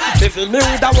pants. Me feel me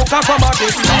woulda walk up from a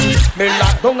distance. Me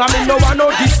lock down and me no want no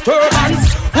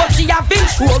disturbance. What she have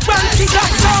insurance, she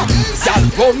got some. Girl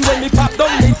run when me pop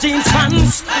down the jeans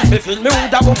pants. Me feel me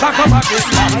woulda walk up from a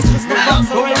distance. Me lock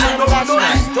down and me no want no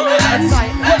disturbance.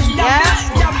 What she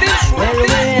have insurance. Well,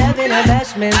 we're having a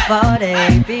bashment party.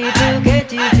 People get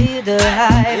to feel the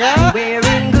hype.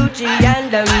 Wearing Gucci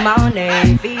and the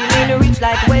money. Feeling rich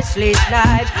like Wesley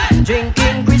Snipes.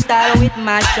 Drinking crystal with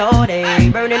my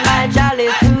shorty. Burning my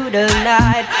chalice through the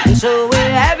night. And so we're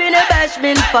having a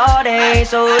bashment party.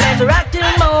 So let's rock till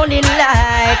morning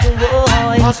light. Whoa.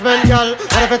 Bashment girl,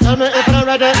 what if you tell me if you're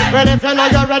ready? Well, if you know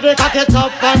you're ready, cock it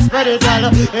up and spread it, girl.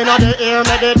 In the ear,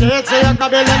 meditate, so you can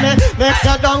be let me mix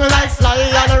your down like Sly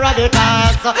and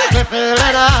Radicals. Me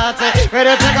feeling hot,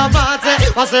 ready to go party.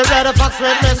 What's the red fox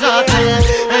with me shorty?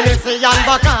 Hennessy and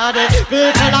Bacardi,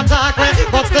 people attack me,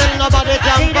 but still nobody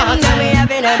can party.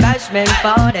 having a bashment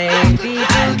party.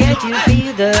 People get you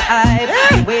feel the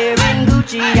hype. Wearing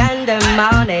Gucci and the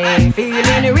money.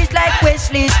 Feeling rich like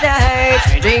Wesley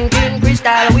Snipes. Drinking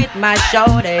crystal with my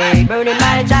shorty. Burning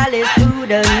my chalice through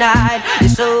the night.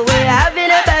 So we're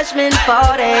having a bashment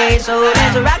party. So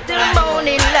let's rock till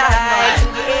morning light.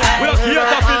 We're here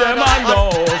to feed them and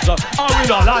those. And we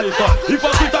don't like if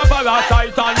I put a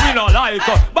parasite and we don't like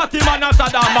Batman and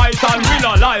Saddamite and we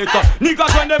don't like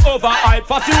niggas when them overhype.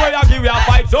 Fussy way I give you a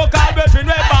fight. So call between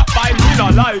way backbite we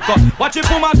don't like watch it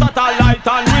from a satellite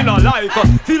and we don't like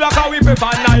feel like a we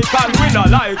prefer Nike and we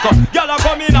don't like y'all are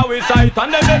coming our sight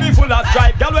and them baby full of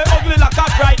stripe. Y'all we ugly like a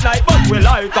bright light but we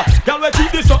like y'all we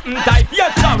keep this something tight.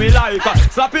 Yes sir we like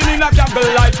slapping in a candle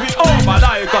light we over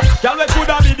like y'all we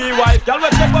coulda be the wife. Y'all we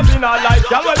step up in our life.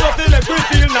 Y'all we just feel like we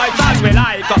feel nice and we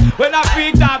like when I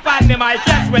freak up on the mic.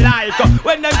 Yes we like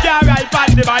when them can't ride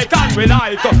on the mic and we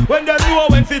like when them know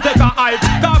when to take a hype.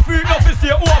 Can't freak up to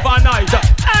stay overnight.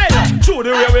 Hey, through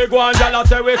the way we go and y'all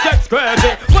say we sex crazy.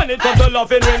 When it comes to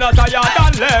loving we not tired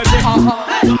and lazy.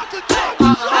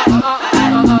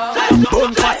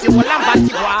 Don't pass you all and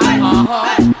batty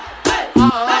boy.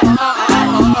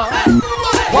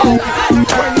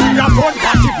 When we are born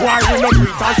party boy, we no do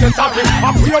it and say sorry.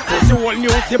 Up your pussy whole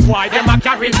music boy, them a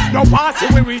carry. No pass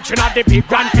we reaching at the big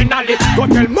grand finale. Go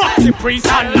tell Moxie, Priest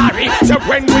and Larry. So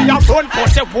when we are born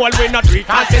pussy whole, we no do it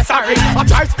and say sorry. I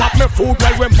try stop me food,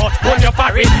 well we must pull your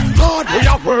ferry. Hard we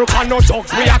a work and no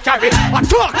drugs we a carry. I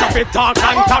talk of it, talk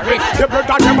and carry. The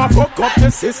brother them a fuck up the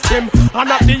system.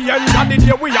 And at the end of the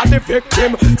day we are the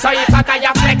victim. So if I can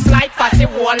flex like fussy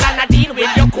whole and I deal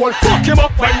with your cold, fuck him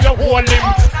up when you hold him.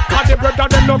 Cause the brother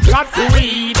them no glad to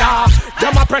read.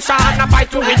 Them a pressure and a fight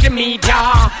to with the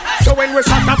media. So when we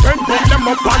shot a friend, put them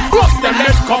up and bust them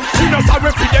let come. We no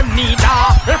sorry for them neither.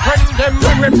 We friend them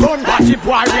when we done batty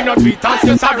boy, we no do it and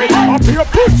say sorry. Up your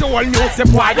pussy all music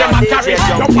boy, them a carry.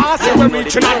 Your pass we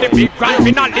reaching at the big grand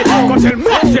finale. Go tell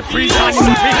Moxie, Priest and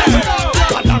Larry.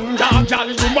 Kalanga, girl,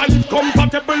 you might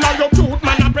comfortable and your truth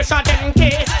man a pressure them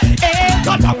case.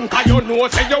 Kalanga, you know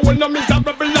say you will no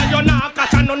miserable and you not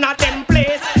catch none of them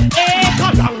place.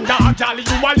 Kalanga, girl,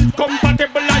 you might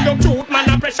comfortable and your truth man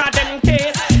a pressure them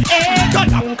case.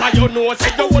 Kalanga, you know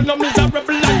say you will no miserable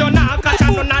and you not catch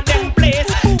none of them place.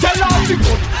 Tell all the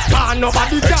good, can't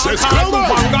nobody can't call the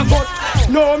banga cut.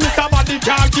 No, Mr. Body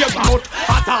can't give out.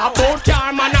 At a boat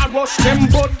car man a rush them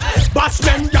butt. Bash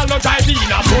them gyal drive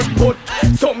in a butt.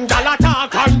 Some gyal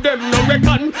attack and them no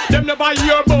reckon. Them never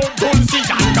hear about Dulce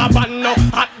and Gabbana.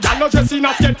 At gyal no just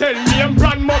enough to tell me and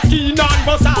brand Moschino and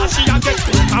Versace a get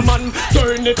a man. So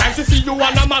anytime she see you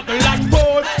on a muggle and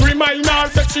pose, remind her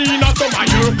that she not some of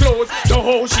your clothes. So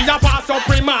how she a pass up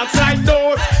remarks like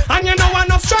those. And you know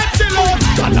enough stripes she load.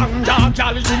 Kalanga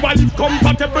gyal you a live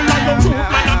comfortable and your truth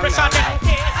man a pressure them.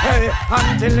 Hey,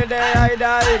 until the day I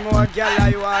die, more gyal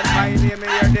I want my name.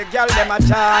 Hear the gyal them a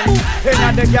chant. Inna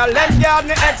the gyal them gyal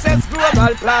me excess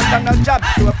global plant and no job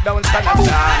to up down stand up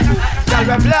down. Gyal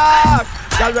we black,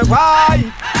 gyal we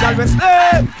white, gyal we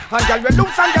slim, and gyal we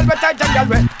loose and gyal we tight and gyal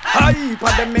we hype.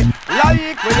 And them me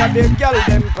like we are the gyal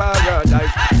them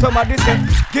paradise. Somebody say,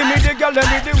 give me the gyal them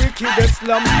with the wickedest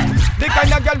slum. The kind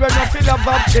of gyal we no feel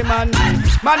about man.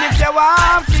 Man if you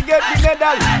want to get the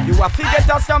medal, you have to get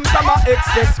us some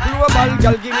excess global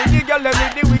girl. Give me the girl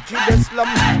with the wickedest slum.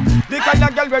 The kind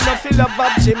of girl we no feel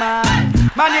about man.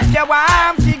 Man if you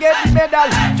want to get the medal,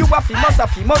 you have to must have.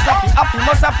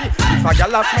 If a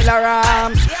girl a smell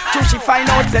around, she find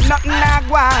out say nothing a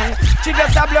go on. She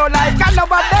just a blow like a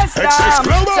nobody slam.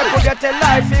 So could you tell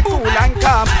life be cool and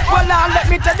calm? Well now let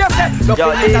me tell you say,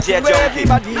 nothing is nothing where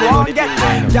everybody won't get.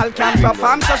 Girl can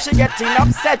perform so she getting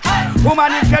upset.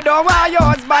 Woman if you don't want your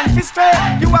husband to stray,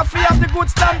 you have to have the good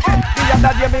stamp. The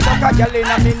other day me buck a girl in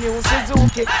a me new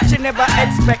Suzuki. She never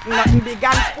expect nothing big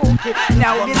and spooky.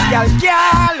 Now this girl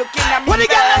looking at me. What the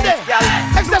girl them there?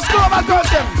 Excess global girls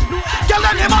them. Girl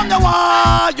them him on the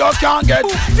one you can't get.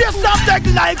 Face up take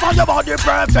life on your body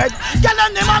perfect. Girl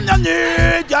them him on the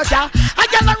need you can't. I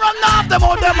get run off them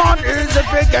all them on easy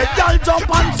forget. Girl jump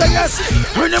and say yes.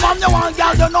 When him on the one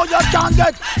girl you know you can't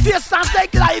get. Face up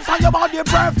take life on your body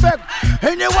perfect.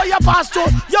 Anywhere you pass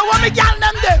through, you want me girl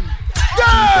them.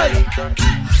 Girl,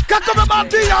 cock up your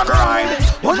body and ride.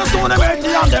 When you soon make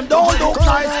me and them don't look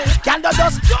nice. Can they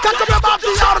just cock up your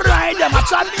body and ride? Them a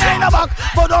chat me in the back,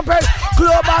 but don't pay.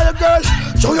 Global girl,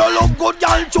 so you look good,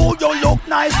 girl, so you look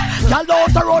nice. Girl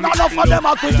don't run enough of them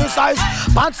a criticize.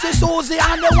 Patsy, Susie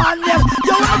and the one them.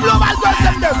 You want the global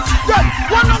girl them. Girl,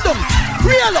 one of them.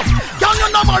 Real up, girl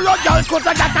you know my road, girl, cause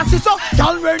I got a sister.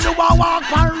 Girl when you walk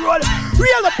and roll.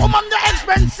 Real up, I'm the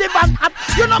expensive and hot.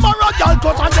 You know my road, girl,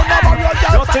 cause I know my road,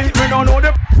 girl. You think me don't know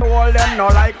the all them no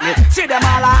like me. See them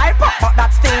all hype up, but that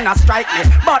still not strike me.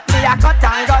 But me a cut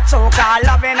and got choke, all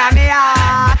loving a me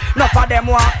heart. None of them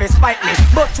want to spite me,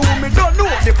 but to me don't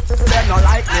know the them no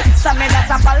like me. So me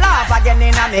just have a laugh again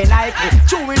in a me Nike.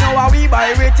 True we know how we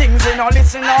buy we things, we no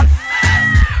listen on.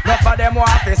 None of them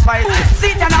want to spite me.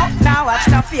 See you now watch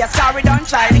no face, cause we don't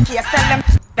try the case. Tell them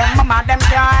mama, them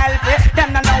can't help it.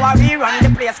 Them don't know how we run the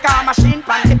place. Car machine,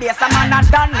 pan the base. A man a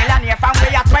done millionaire from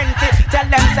we are 20. Tell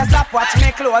them say stop watch me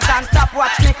clothes and stop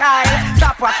watch me Kyle.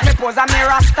 Stop watch me pose and me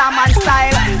Rasta man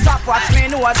style. Stop watch me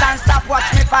nose and stop watch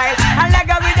me file. And leg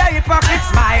with a hypocrite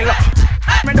smile.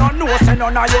 Me don't know say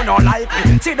none of you no like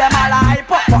me. See them all hype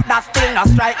up but that still not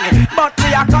strike me. But we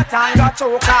a cut and got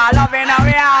choke all loving a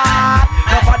we are.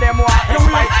 None of them want to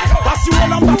fight me. That's you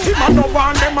all about him and no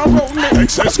one them around me.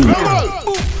 Excess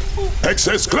global.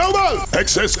 Excess global.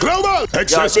 Excess global.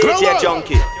 Excess global. DJ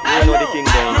Junkie, you know the thing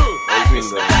going on.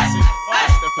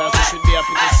 The class should be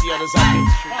happy to see others happy.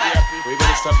 We're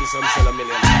gonna stop this and sell 1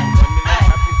 million. 1 million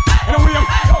happy. Anyway,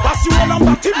 that's you all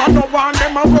about him and no one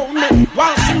them around me.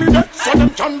 While see me dead, so them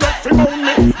can get free moan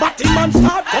me. But him and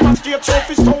start come and straight so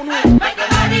fi stone me. Make them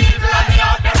money eagle and me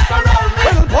out them surround me.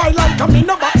 Well boy like a me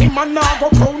no but him and now go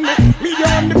crown me. Me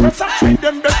on the press I try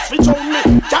them best fi show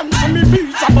me. Cancel me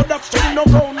visa but that still no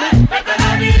round me. Make them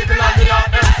money eagle and me out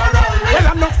them surround me. Well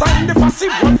enough time the fussy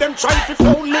one them try fi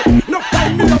phone me. Enough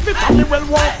time me love it and me well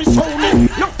want fi show me.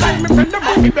 Enough time me friend them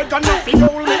happy beg and no fi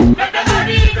hold me. Make them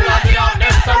money eagle and me out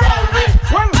them surround me.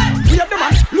 Well, hear the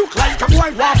man look like a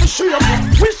boy want to shame me.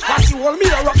 Wish fussy hold me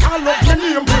or a call up my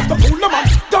name. The fool the man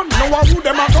don't know who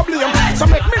them a go blame. So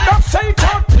make me not say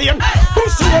God plain.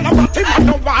 Pussy all about him and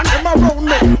no one them around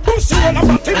me. Pussy all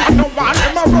about him and no one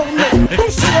them around me.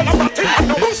 Pussy all about him and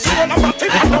no pussy all about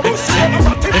him and no pussy all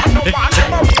about him and no one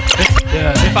them around me.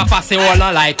 Yeah, if I fussy all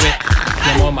no like it,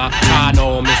 your mama can't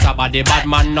know Miss a body bad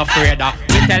man no afraid of.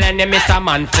 We telling him Miss a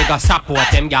man figure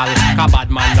support him gal. Cause bad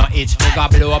man no itch figure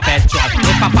blow up petrol.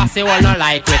 If I fussy all no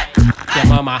like it, your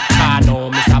mama can't know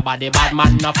Miss a body bad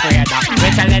man no afraid of.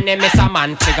 We telling him Miss a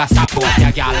man figure support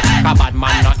your gal. Cause bad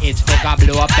man no itch figure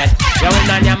blow up pet. Yeah, we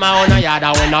no nyama on no yard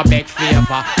and we no beg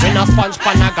favor. We no sponge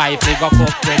pan a guy figure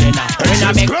cook with dinner. We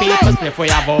no beg people split for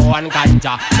your one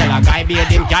ganja. Tell a guy bathe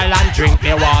him gal and drink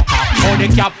the water. How the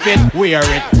cap fit, wear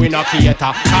it, we no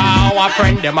cater. Cause our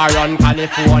friend them a run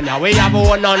California. We have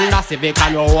one Honda Civic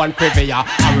and we one Privia.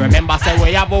 And remember say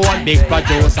we have one big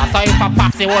producer. So if a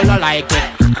passy will no like it,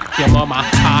 your mama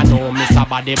can't know Miss a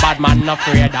body bad man no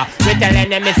afraid of. We telling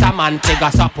them Miss a man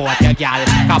figure support your gal.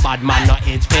 Cause bad man no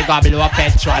age figure blow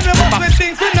petrol. And the most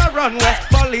things we no run west.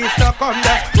 Police no come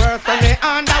there. Work from the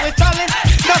under with chalice.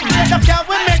 No afraid of car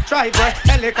we make driver.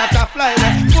 Helicopter fly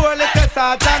west. 4 little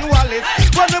Sergeant Wallace.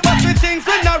 When the most things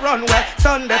we no run west.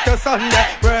 Sunday to Sunday.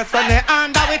 Work from the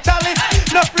under with chalice.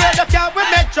 No afraid of car we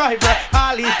make driver.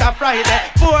 All Easter Friday.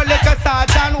 4 little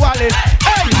Sergeant Wallace.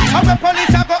 Hey, our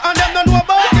police a go and them don't know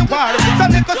about the war.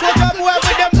 Some little soldier boy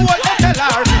with them old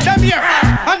SLR. Them here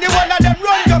and the one of them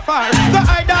run go far. So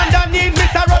I don't need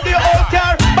Mr. Rub the old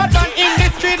car. But man in the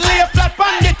street lay flat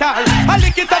pan guitar. I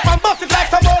lick it up and bust it like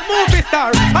some old movie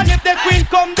star. And if the queen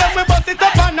come then we bust it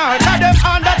up on her. Now them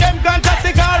under them ganja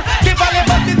cigar. Give a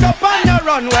bust it up on the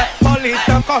runway. Police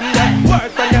don't come there.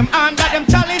 Worse when them under them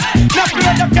chalice. No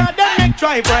afraid of car them make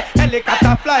driveway.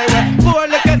 Helicopter flyway. 4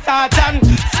 little sergeant.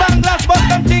 Spanglers bust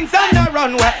them things on the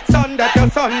runway. Sunday to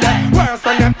Sunday. Worse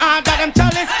when them under them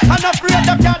chalice. And afraid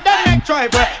of car them make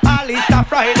driveway. All Easter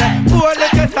Friday. 4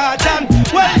 little sergeant.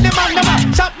 Well the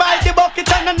man shot by the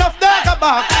bucket and enough dog a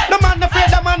bark. The man afraid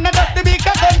the man and just the big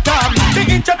gun tom. The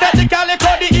intro the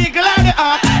calico, the eagle and the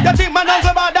ark. You think man don't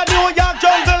go by the New York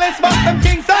jungle is bust them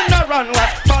kings on the runway.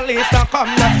 Police don't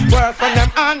come there. Worse when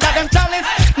them under them chalice.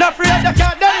 No afraid the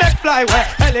car them make flyway.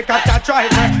 Helicopter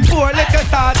driveway. 4 little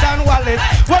Sergeant Wallace.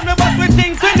 When we bust with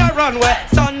things we no runway.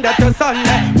 Sunday to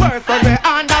Sunday. Worse when we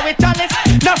under with chalice.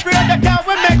 No afraid the car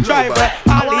we make driveway.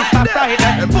 All Easter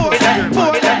Friday. 4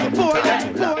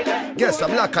 Guess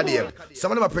I'm like a Dave.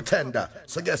 Some of them are pretender.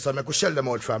 So guess I'm going to shell them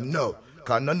out from no.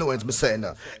 Cause no one's me saying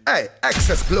no. Hey,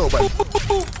 Access Global.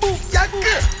 Yeah,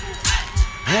 good.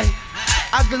 Hey,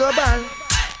 a global.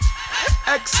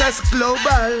 Access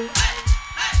Global.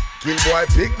 Kill boy,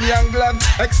 pick me and glam.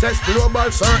 Excess global,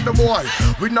 search the boy.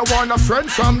 We no want a friend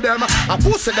from them. I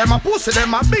pussy them, a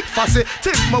big fussy.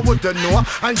 Think me wouldn't know,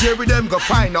 and here with them go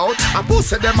find out. I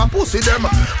pussy them.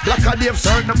 Black a Dave,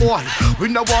 search the boy. We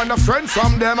no want a friend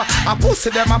from them. I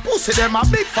pussy them, a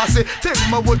big fussy. Think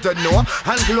me wouldn't know,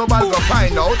 and global go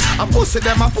find out. I pussy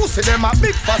them, a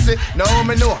big fussy. Now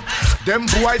me know. Them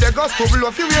boy they go to blow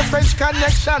if you a French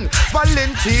connection.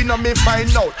 Valentino me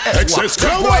find out. Excess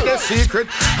global. Boy the secret.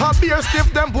 a beer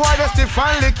stiff, them boy they stiff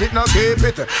and lick it, no keep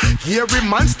it. Every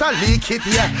monster leak it,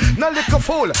 yeah. No lick a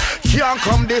fool, can't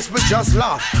come this, we just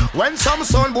laugh. When some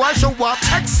son boy show up,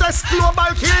 excess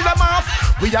global kill them off.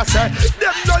 We a say,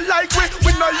 them no like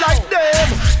we no like them.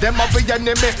 Them a be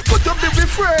enemy, but to be we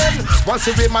friend. Once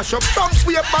we mash up, some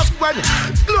way back when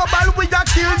global we a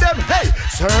kill them. Hey,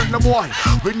 certain boy,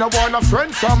 we no want a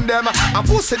friend from them. I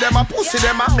pussy them, a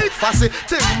big fussy.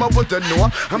 Think me wouldn't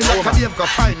know. I'm like a name go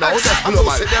find out. That's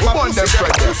global.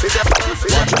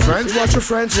 Watch your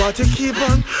friends, what you keep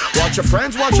on. Watch your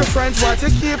friends, what you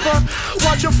keep on.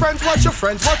 Watch your friends, what you.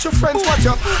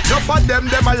 Enough of them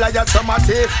a liar to my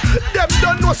teeth. Them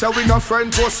don't know say we no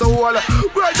friend for so all.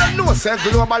 We don't know say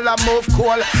global a move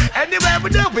cool. Anywhere we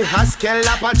do we have scale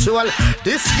a patrol.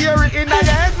 This scary in the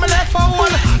head me left a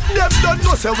hole. Them don't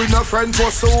know say we no friend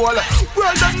for so all. We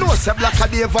don't know say black a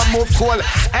day a move cool.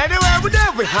 Anywhere we do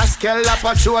we have scale a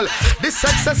patrol. This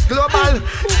success global.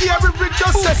 Here we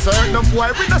just say certain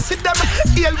boy we no see them.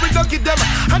 Here we no give them.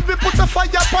 And we put a fire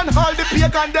upon all the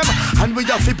pagan them. And we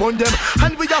have to burn them.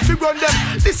 And we have to run them.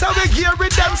 This how we gear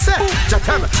with them say.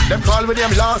 Jatem, them call with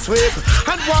them last week.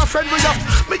 And one friend we have.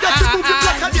 Me have to move it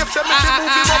black and they say me to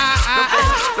move it up.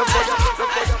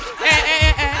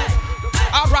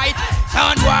 Alright,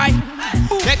 sound boy.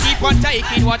 They keep on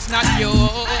taking what's not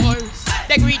yours.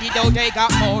 They greedy though they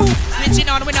got more. Snitching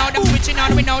on we know them, switching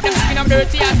on we know them. Speaking of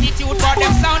dirty attitude for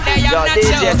them sound they are not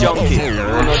DJ Junkie, you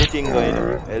know the thing going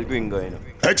on. El Green going on.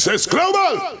 Excess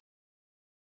Global.